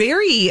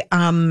very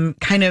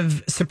kind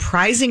of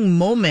surprising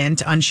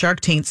moment on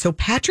Shark Tank. So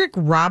Patrick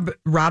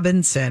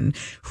Robinson,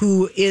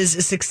 who is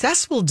a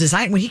successful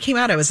designer, when he came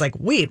out, I was like,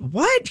 wait,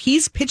 what?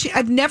 He's pitching.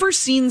 I've never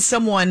seen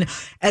someone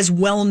as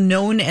well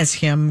known as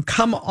him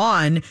come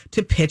on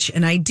to pitch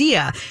an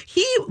idea.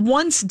 He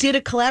once did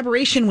a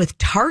collaboration with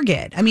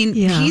Target. I mean,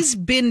 he's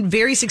been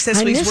very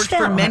successful. He's worked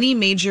for many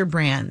major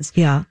brands.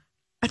 Yeah.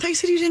 I thought you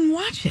said you didn't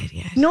watch it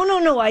yet. No.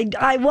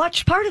 I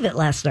watched part of it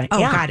last night. Oh,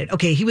 got it.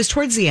 Okay. He was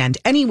towards the end.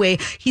 Anyway,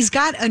 he's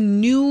got a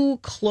new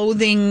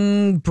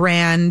clothing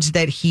brand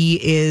that he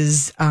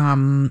is,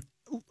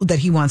 that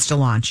he wants to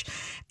launch.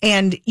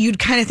 And you'd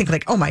kind of think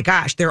like, oh my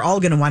gosh, they're all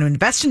going to want to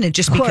invest in it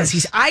just because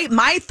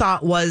my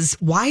thought was,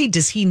 why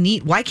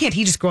can't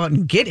he just go out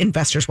and get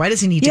investors? Why does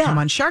he need to come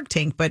on Shark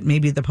Tank? But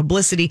maybe the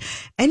publicity.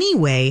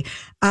 Anyway,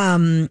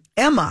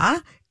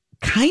 Emma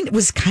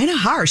was kind of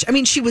harsh. I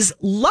mean, she was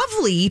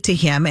lovely to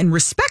him and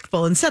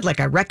respectful and said, like,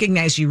 I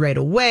recognize you right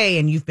away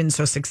and you've been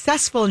so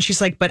successful. And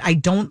she's like, but I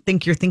don't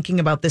think you're thinking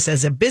about this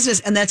as a business.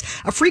 And that's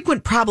a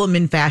frequent problem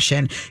in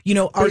fashion. You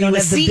know, are you a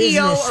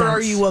CEO or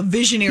are you a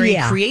visionary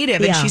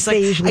creative? And she's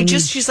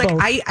like,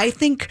 I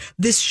think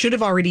this should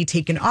have already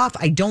taken off.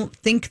 I don't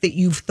think that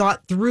you've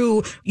thought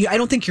through. I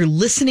don't think you're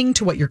listening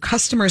to what your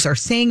customers are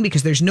saying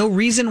because there's no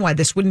reason why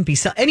this wouldn't be.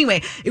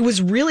 Anyway, it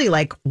was really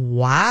like,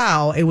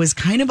 wow, it was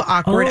kind of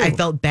awkward. I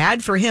felt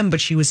bad for him,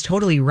 but she was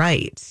totally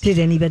right. Did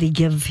anybody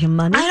give him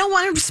money? I don't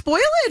want to spoil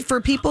it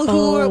for people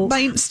who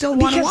might still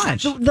want to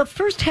watch. The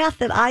first half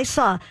that I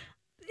saw,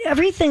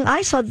 everything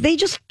I saw, they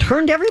just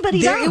turned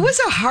everybody down. It was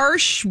a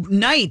harsh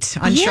night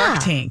on Shark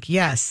Tank.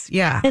 Yes.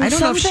 Yeah. And I don't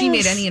know if she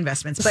made any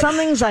investments, but some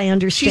things I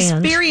understand. She's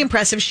very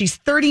impressive. She's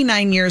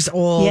 39 years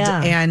old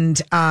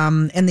and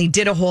they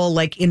did a whole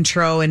like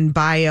intro and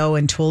bio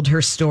and told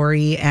her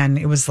story. And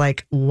it was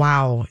like,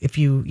 wow,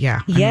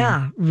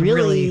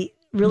 really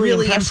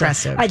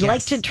impressive. I'd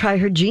like to try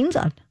her jeans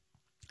on.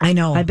 I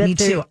know. I bet me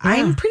too.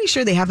 I'm pretty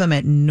sure they have them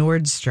at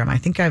Nordstrom. I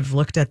think I've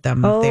looked at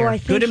them there. I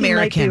think Good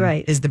American might be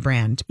right. is the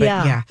brand.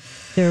 But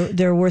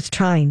they're worth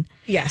trying.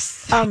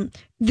 Yes.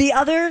 The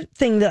other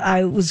thing that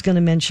I was going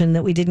to mention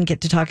that we didn't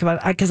get to talk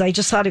about, because I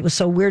just thought it was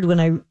so weird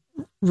when I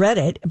read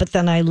it, but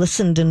then I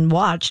listened and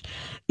watched,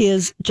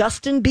 is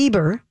Justin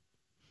Bieber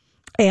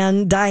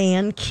and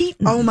Diane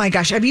Keaton. Oh my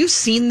gosh. Have you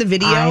seen the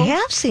video? I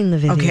have seen the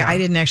video. Okay, I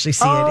didn't actually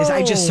see it.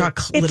 I just saw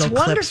little clips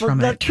wonderful. from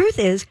The it. truth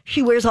is,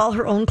 she wears all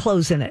her own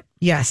clothes in it.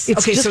 Yes. It's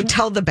Okay, just- so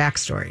tell the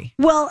backstory.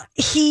 Well,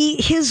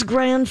 his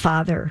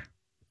grandfather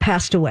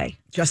passed away.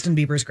 Justin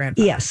Bieber's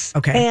grandfather. Yes.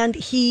 Okay. And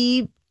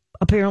he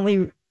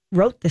apparently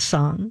wrote this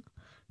song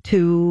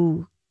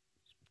to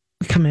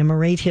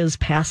commemorate his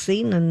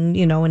passing, and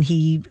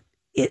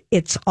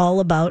it's all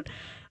about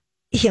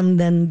him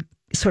then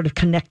sort of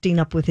connecting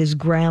up with his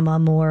grandma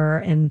more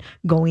and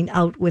going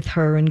out with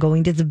her and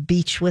going to the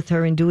beach with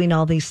her and doing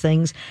all these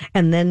things.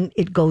 And then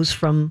it goes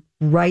from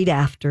right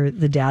after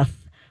the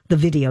death, the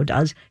video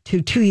does,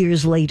 to 2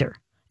 years later.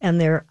 And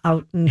they're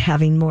out and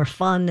having more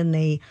fun, and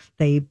they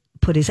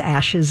put his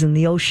ashes in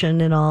the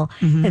ocean and all.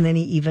 Mm-hmm. And then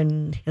he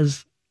even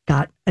has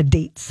got a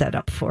date set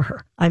up for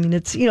her. I mean,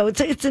 it's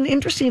an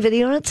interesting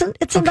video, and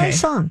it's a nice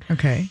song.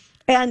 Okay.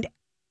 And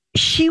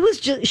she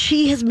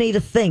has made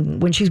a thing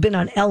when she's been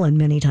on Ellen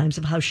many times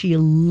of how she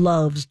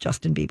loves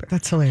Justin Bieber.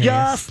 That's hilarious.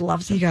 Just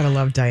loves him. You got to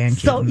love Diane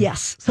Keaton. So,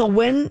 yes. So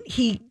when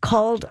he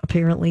called,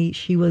 apparently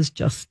she was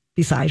just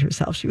beside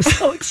herself. She was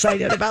so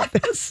excited about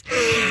this.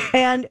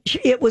 And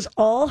it was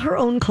all her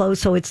own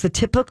clothes. So it's the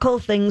typical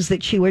things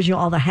that she wears,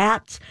 all the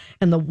hats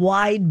and the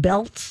wide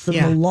belts and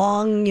the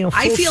long, full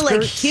I feel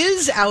like skirts.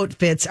 his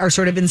outfits are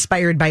sort of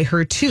inspired by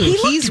her too.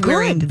 He's looked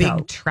wearing good, big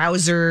though.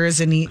 trousers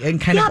and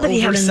kind of but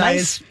he had a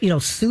oversized.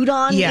 nice, suit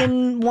on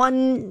in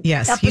one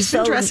Yes, episode. he's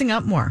been dressing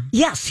up more.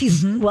 Yes,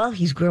 he's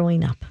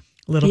growing up.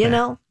 A little bit.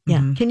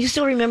 Yeah. Can you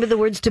still remember the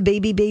words to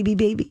Baby, Baby,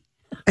 Baby?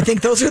 I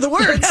think those are the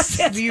words.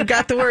 You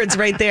got the words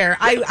right there.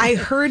 I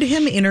heard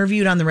him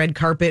interviewed on the red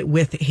carpet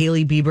with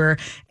Hailey Bieber,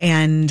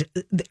 and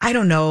I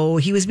don't know,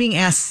 he was being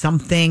asked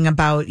something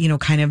about,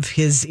 kind of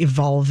his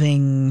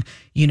evolving,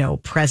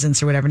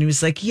 presence or whatever. And he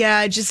was like,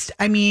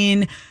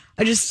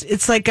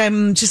 it's like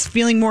I'm just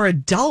feeling more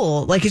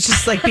adult. Like, it's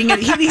just like being,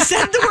 he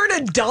said the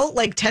word adult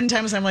like 10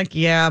 times. I'm like,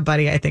 yeah,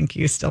 buddy, I think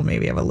you still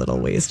maybe have a little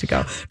ways to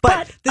go.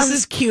 But this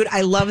is cute.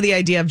 I love the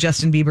idea of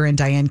Justin Bieber and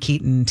Diane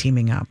Keaton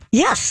teaming up.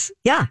 Yes.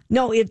 Yeah.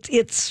 No,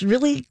 it's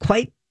really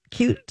quite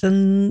cute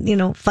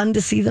and, fun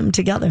to see them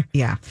together.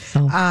 Yeah.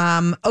 So.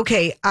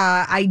 Okay.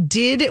 I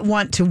did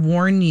want to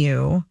warn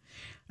you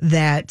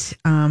that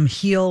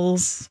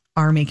heels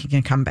are making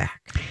a comeback.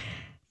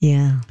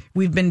 Yeah.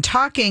 We've been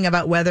talking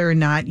about whether or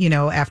not,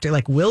 after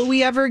will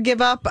we ever give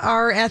up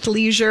our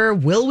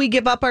athleisure? Will we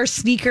give up our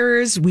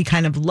sneakers? We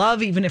kind of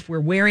love, even if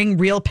we're wearing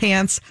real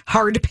pants,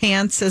 hard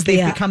pants as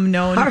they've become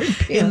known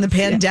in the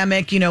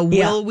pandemic,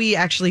 will we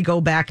actually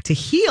go back to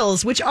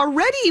heels, which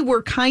already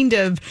were kind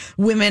of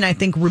women, I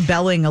think,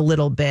 rebelling a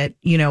little bit,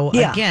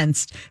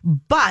 against.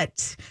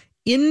 But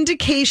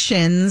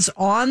indications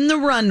on the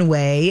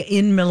runway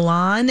in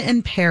Milan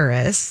and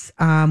Paris,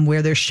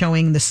 where they're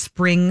showing the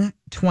spring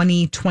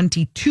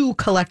 2022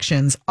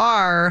 collections,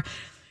 are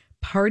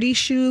party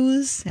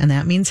shoes, and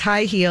that means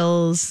high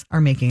heels,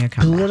 are making a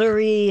comeback.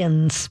 Glittery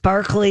and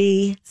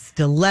sparkly.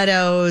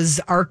 Stilettos,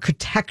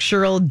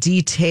 architectural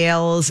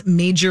details,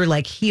 major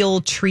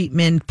heel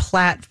treatment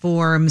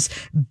platforms,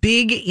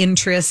 big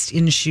interest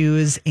in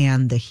shoes,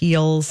 and the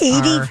heels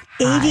are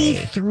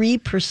high.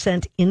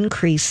 83%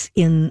 increase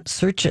in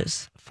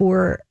searches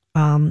for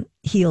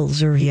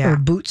heels or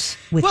boots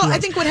with heels. I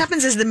think what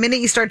happens is the minute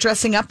you start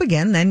dressing up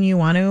again, then you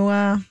want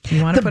to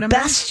put them the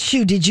best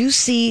shoe. Did you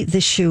see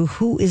the shoe?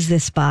 Who is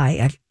this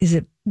by?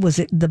 Was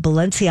it the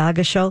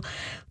Balenciaga show?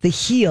 The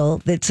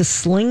heel that's a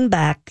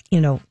slingback,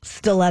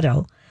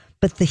 stiletto,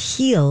 but the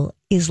heel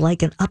is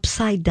like an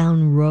upside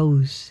down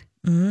rose.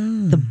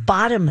 The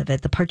bottom of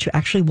it, the part you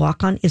actually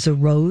walk on, is a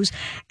rose,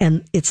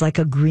 and it's like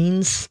a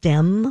green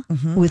stem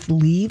with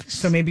leaves.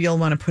 So maybe you'll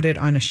want to put it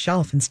on a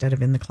shelf instead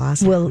of in the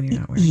closet. Well, when you're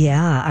not wearing it.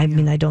 I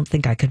mean, I don't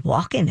think I could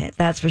walk in it.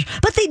 That's for sure.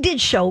 But they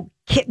did show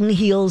kitten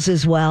heels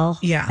as well.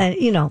 Yeah.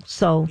 And,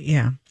 so.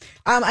 Yeah.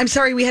 I'm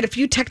sorry, we had a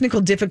few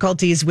technical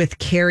difficulties with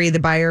Carrie, the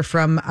buyer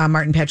from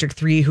Martin Patrick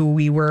 3, who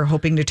we were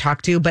hoping to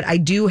talk to, but I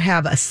do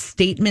have a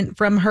statement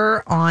from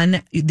her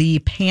on the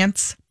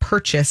pants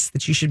purchase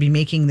that you should be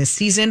making this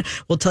season.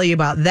 We'll tell you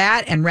about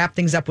that and wrap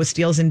things up with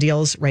Steals and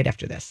Deals right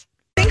after this.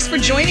 Thanks for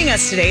joining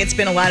us today. It's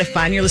been a lot of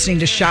fun. You're listening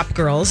to Shop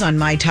Girls on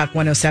My Talk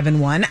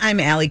 107.1. I'm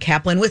Allie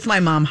Kaplan with my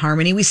mom,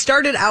 Harmony. We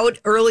started out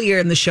earlier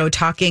in the show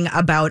talking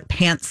about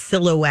pant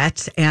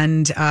silhouette,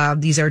 and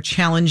these are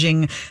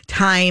challenging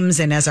times.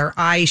 And as our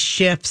eye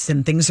shifts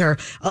and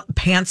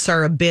pants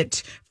are a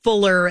bit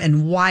fuller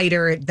and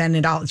wider, then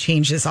it all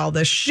changes all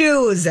the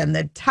shoes and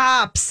the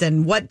tops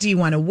and what do you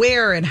want to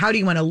wear and how do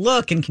you want to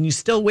look and can you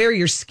still wear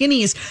your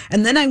skinnies?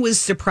 And then I was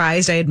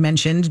surprised. I had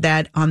mentioned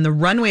that on the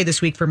runway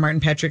this week for Martin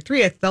Patrick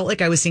 3, I felt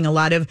like I was seeing a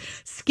lot of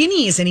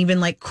skinnies and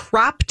even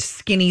cropped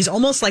skinnies,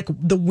 almost like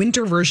the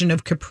winter version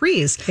of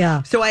capris.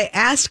 Yeah. So I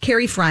asked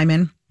Carrie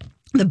Fryman,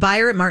 the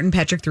buyer at Martin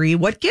Patrick 3,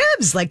 what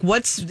gives? Like,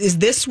 is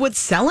this what's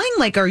selling?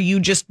 Like, are you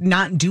just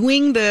not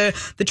doing the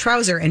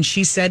trouser? And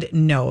she said,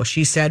 no.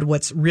 She said,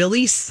 what's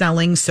really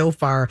selling so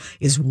far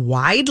is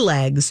wide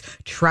legs,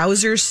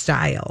 trouser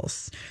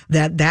styles.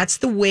 That's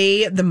the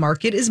way the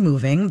market is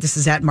moving. This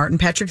is at Martin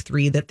Patrick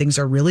 3, that things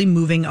are really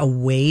moving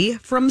away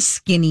from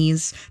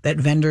skinnies, that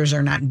vendors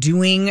are not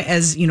doing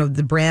as,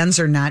 the brands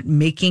are not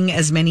making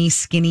as many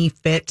skinny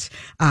fit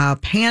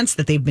pants,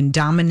 that they've been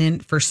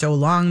dominant for so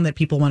long that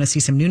people want to see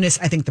some newness.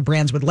 I think the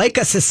brands would like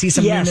us to see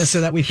some newness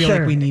so that we feel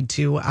like we need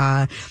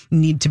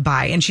to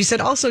buy. And she said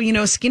also,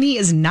 skinny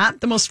is not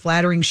the most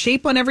flattering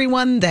shape on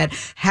everyone, that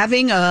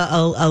having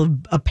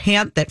a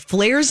pant that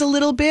flares a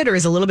little bit or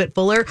is a little bit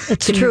fuller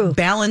can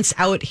balance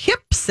out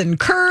hips and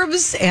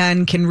curves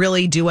and can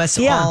really do us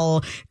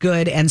all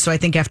good. And so I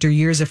think after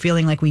years of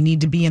feeling like we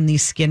need to be in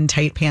these skin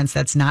tight pants,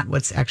 that's not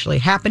what's actually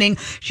happening.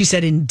 She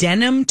said in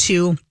denim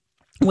too,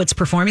 what's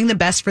performing the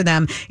best for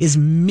them is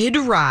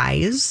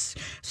mid-rise,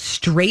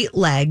 straight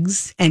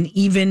legs, and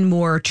even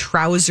more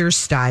trouser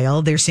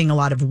style. They're seeing a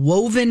lot of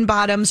woven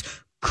bottoms,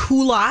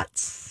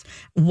 culottes,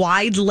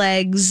 wide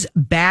legs,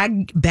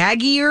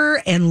 baggier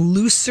and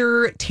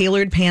looser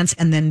tailored pants,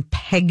 and then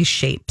peg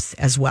shapes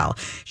as well.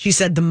 She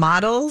said the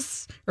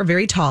models are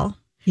very tall.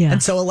 Yeah.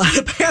 And so a lot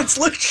of pants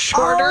look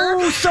shorter.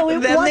 Oh, so it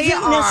than wasn't they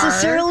are.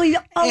 necessarily.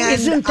 Oh, and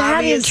isn't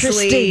that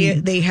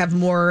interesting? They have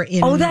more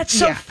in. Oh, that's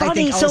so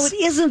funny. So it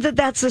isn't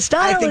that's the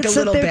style. I think it's a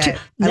little bit.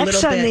 Next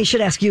time they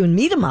should ask you and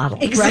me to model.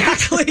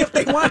 Exactly. Right?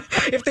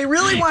 if they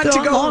really want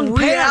to go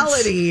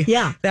reality,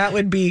 that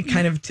would be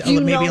kind of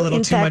maybe a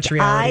little too much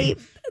reality. I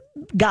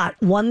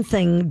got one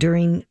thing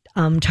during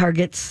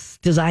Target's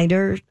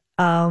designer.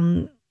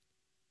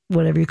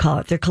 Whatever you call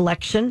it, their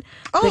collection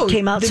that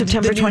came out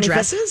September 25th.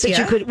 Dresses? That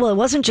you could, it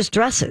wasn't just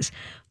dresses,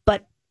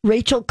 but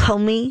Rachel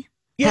Comey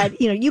had,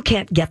 you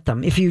can't get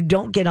them if you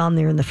don't get on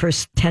there in the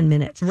first 10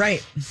 minutes.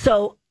 Right.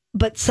 So,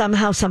 but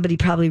somehow somebody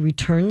probably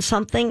returned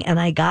something, and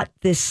I got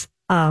this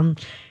kind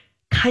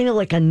of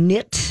like a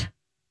knit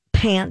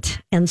pant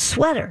and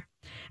sweater.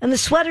 And the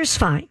sweater's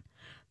fine.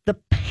 The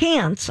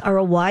pants are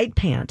a wide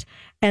pant,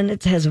 and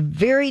it has a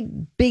very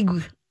big,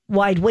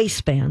 wide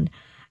waistband.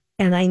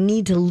 And I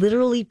need to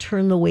literally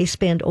turn the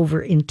waistband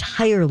over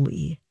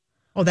entirely.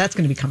 Oh, that's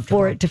going to be comfortable.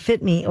 For it to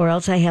fit me, or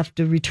else I have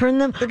to return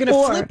them. They're going to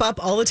flip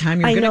up all the time.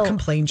 You're going to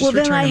complain. Just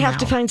then I have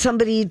to find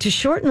somebody to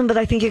shorten them, but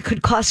I think it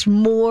could cost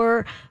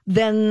more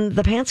than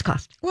the pants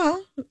cost.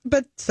 Well,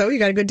 but so you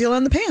got a good deal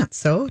on the pants.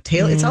 So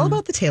it's all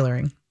about the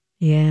tailoring.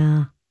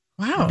 Yeah.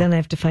 Wow. Then I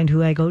have to find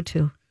who I go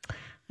to.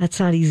 That's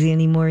not easy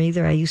anymore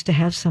either. I used to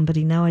have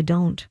somebody. Now I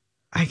don't.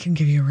 I can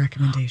give you a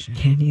recommendation.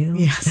 Can you?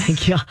 Yes.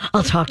 Thank you.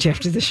 I'll talk to you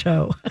after the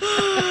show.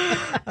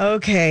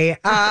 Okay.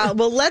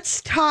 Well,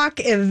 let's talk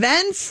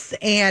events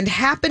and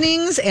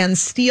happenings and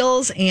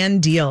steals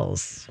and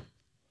deals.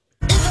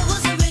 If I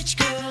was a rich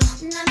girl,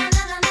 na na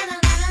na na na na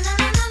na na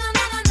na na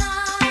na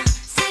na.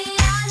 See,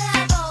 I'd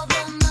have all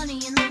the money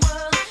in the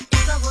world.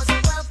 If I was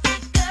a wealthy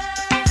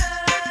girl,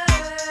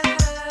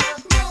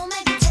 don't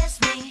make you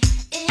test me,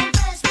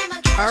 impress me,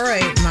 my All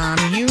right, Mom.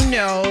 You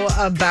know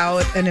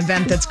about an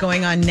event that's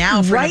going on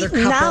now for another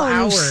couple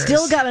hours. You've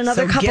still got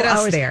another couple get us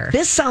hours there.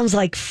 This sounds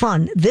like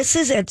fun. This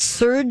is at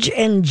Serge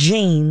and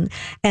Jane,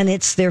 and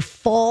it's their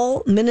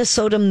fall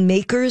Minnesota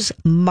Makers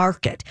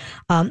Market.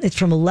 It's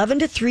from 11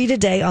 to 3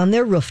 today on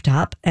their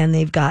rooftop, and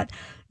they've got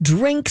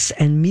drinks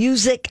and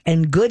music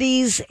and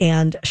goodies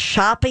and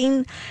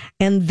shopping,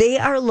 and they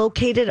are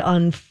located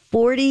on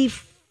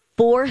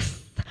 44th.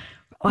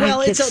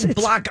 Well, it's a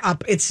block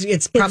up.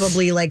 It's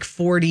probably like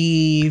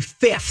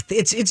 45th.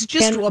 It's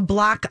just a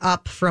block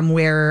up from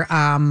where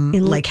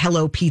like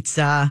Hello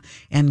Pizza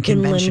and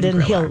Convention in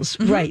Linden Grill are. Hills,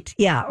 right?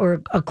 Yeah,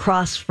 or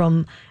across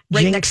from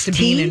right Jinx next to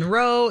Tea. Bean and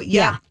Row.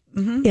 Yeah.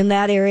 Mm-hmm. In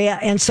that area,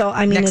 and so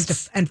I mean,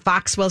 and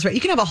Foxwell's right.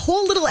 You can have a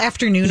whole little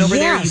afternoon over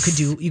there. Yes.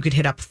 You could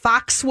hit up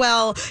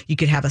Foxwell. You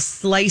could have a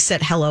slice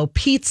at Hello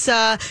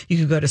Pizza. You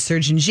could go to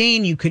Surgeon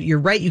Jane. You're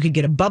right. You could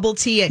get a bubble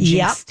tea at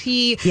Jinx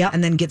Tea,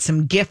 and then get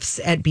some gifts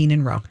at Bean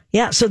and Row.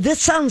 Yeah, so this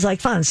sounds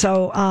like fun.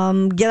 So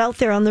get out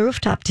there on the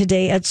rooftop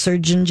today at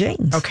Surgeon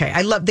Jane's. Okay,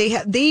 I love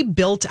they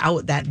built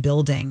out that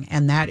building,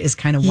 and that is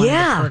kind of one of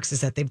the perks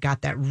is that they've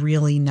got that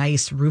really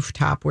nice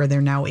rooftop where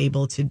they're now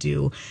able to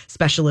do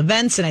special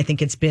events, and I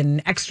think it's been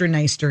extra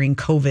nice during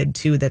COVID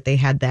too that they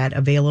had that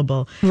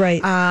available.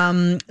 Right.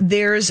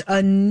 There's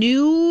a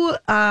new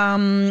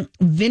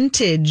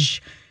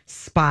vintage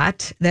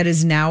spot that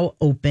is now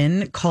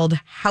open called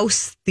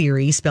House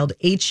Theory, spelled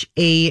Haus.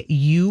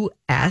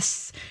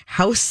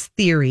 House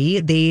Theory.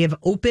 They've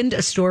opened a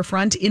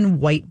storefront in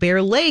White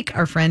Bear Lake.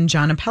 Our friend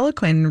Jonna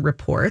Peliquin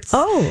reports.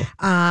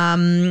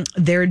 Oh.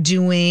 They're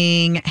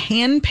doing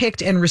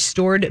hand-picked and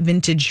restored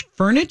vintage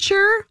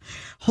furniture,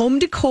 home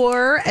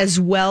decor, as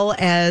well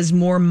as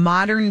more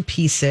modern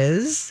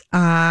pieces.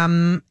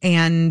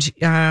 And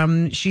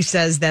she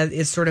says that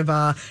it's sort of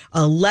a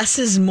less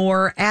is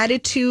more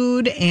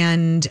attitude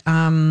and,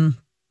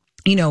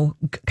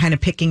 kind of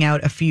picking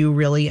out a few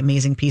really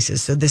amazing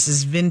pieces. So this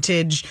is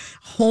vintage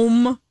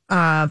home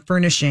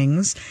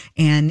furnishings,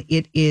 and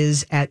it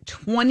is at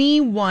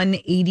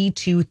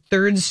 2182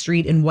 3rd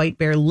Street in White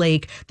Bear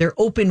Lake. They're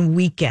open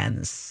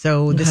weekends,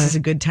 so this is a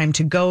good time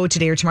to go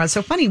today or tomorrow. It's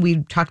so funny.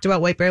 We talked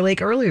about White Bear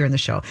Lake earlier in the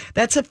show.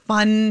 That's a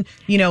fun,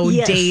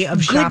 Yes, day of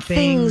Good shopping.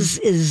 Things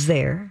is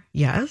there.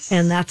 Yes.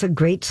 And that's a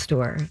great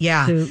store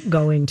to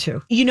go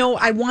into.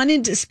 I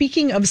wanted,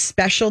 speaking of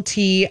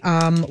specialty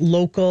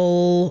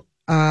local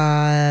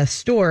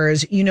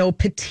stores,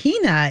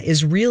 Patina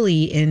is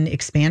really in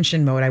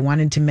expansion mode. I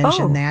wanted to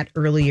mention that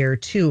earlier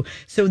too.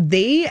 So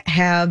they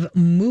have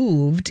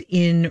moved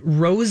in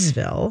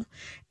Roseville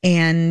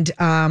and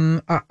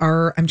I'm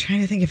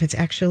trying to think if it's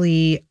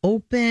actually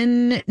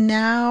open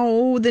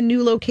now, the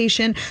new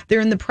location.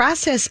 They're in the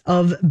process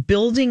of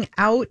building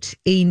out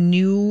a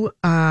new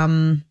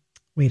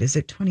is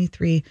it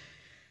 23?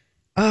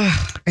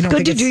 I don't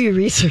Good to do your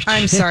research.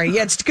 I'm sorry.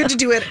 Yeah, it's good to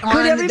do it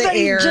on the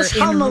air just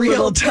in hum a real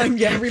little time.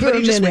 Yeah, for everybody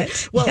a just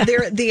minute. wait.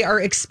 Well, they are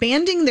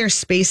expanding their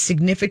space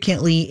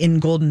significantly in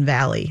Golden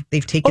Valley.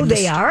 They've taken. Oh,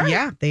 they are?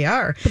 Yeah, they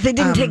are. But they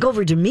didn't take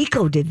over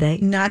D'Amico, did they?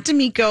 Not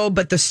D'Amico,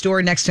 but the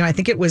store next to. I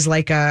think it was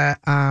like a.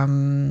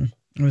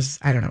 It was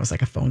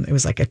like a phone. It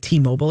was like a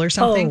T-Mobile or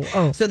something.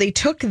 Oh. So they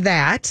took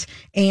that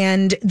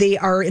and they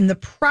are in the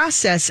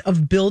process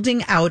of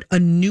building out a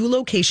new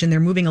location. They're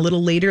moving a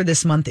little later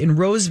this month in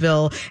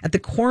Roseville at the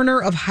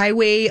corner of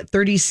Highway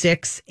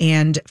 36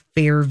 and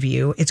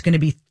Fairview. It's going to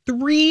be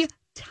 3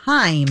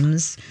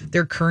 times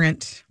their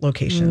current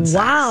location size.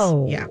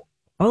 Wow. Yeah.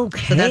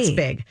 Okay. So that's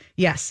big.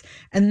 Yes.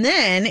 And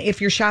then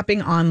if you're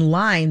shopping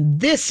online,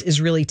 this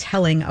is really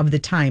telling of the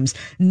times.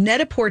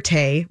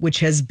 Net-a-Porter,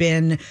 which has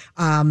been,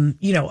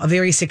 a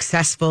very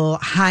successful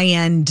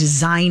high-end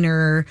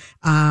designer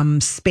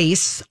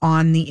space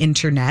on the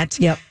internet.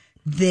 Yep.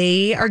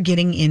 They are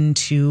getting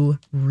into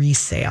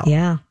resale.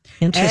 Yeah.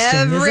 Interesting.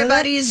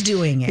 Everybody's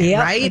doing it,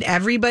 Yep. right?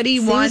 Everybody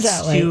Seems wants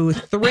that way. to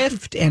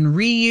thrift and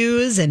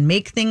reuse and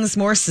make things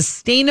more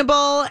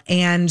sustainable.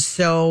 And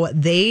so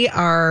they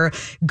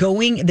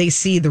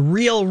see the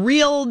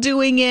Real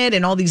doing it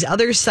and all these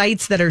other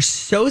sites that are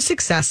so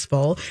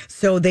successful.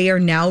 So they are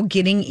now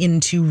getting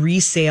into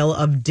resale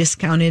of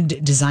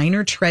discounted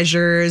designer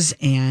treasures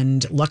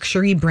and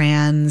luxury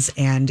brands.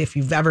 And if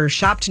you've ever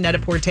shopped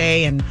Net-a-Porter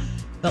and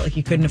felt like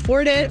you couldn't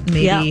afford it,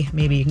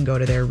 maybe you can go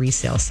to their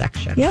resale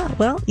section. Yeah,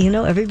 well,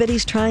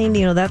 everybody's trying,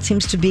 that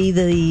seems to be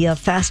the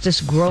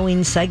fastest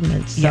growing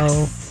segment. So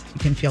Yes. You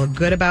can feel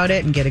good about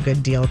it and get a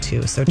good deal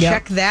too. So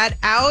check that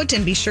out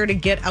and be sure to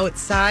get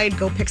outside.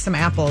 Go pick some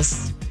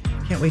apples.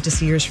 Can't wait to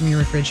see yours from your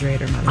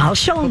refrigerator, Mother. I'll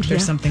show 'em Hope to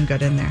there's you. something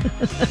good in there.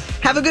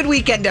 Have a good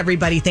weekend,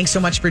 everybody. Thanks so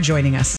much for joining us.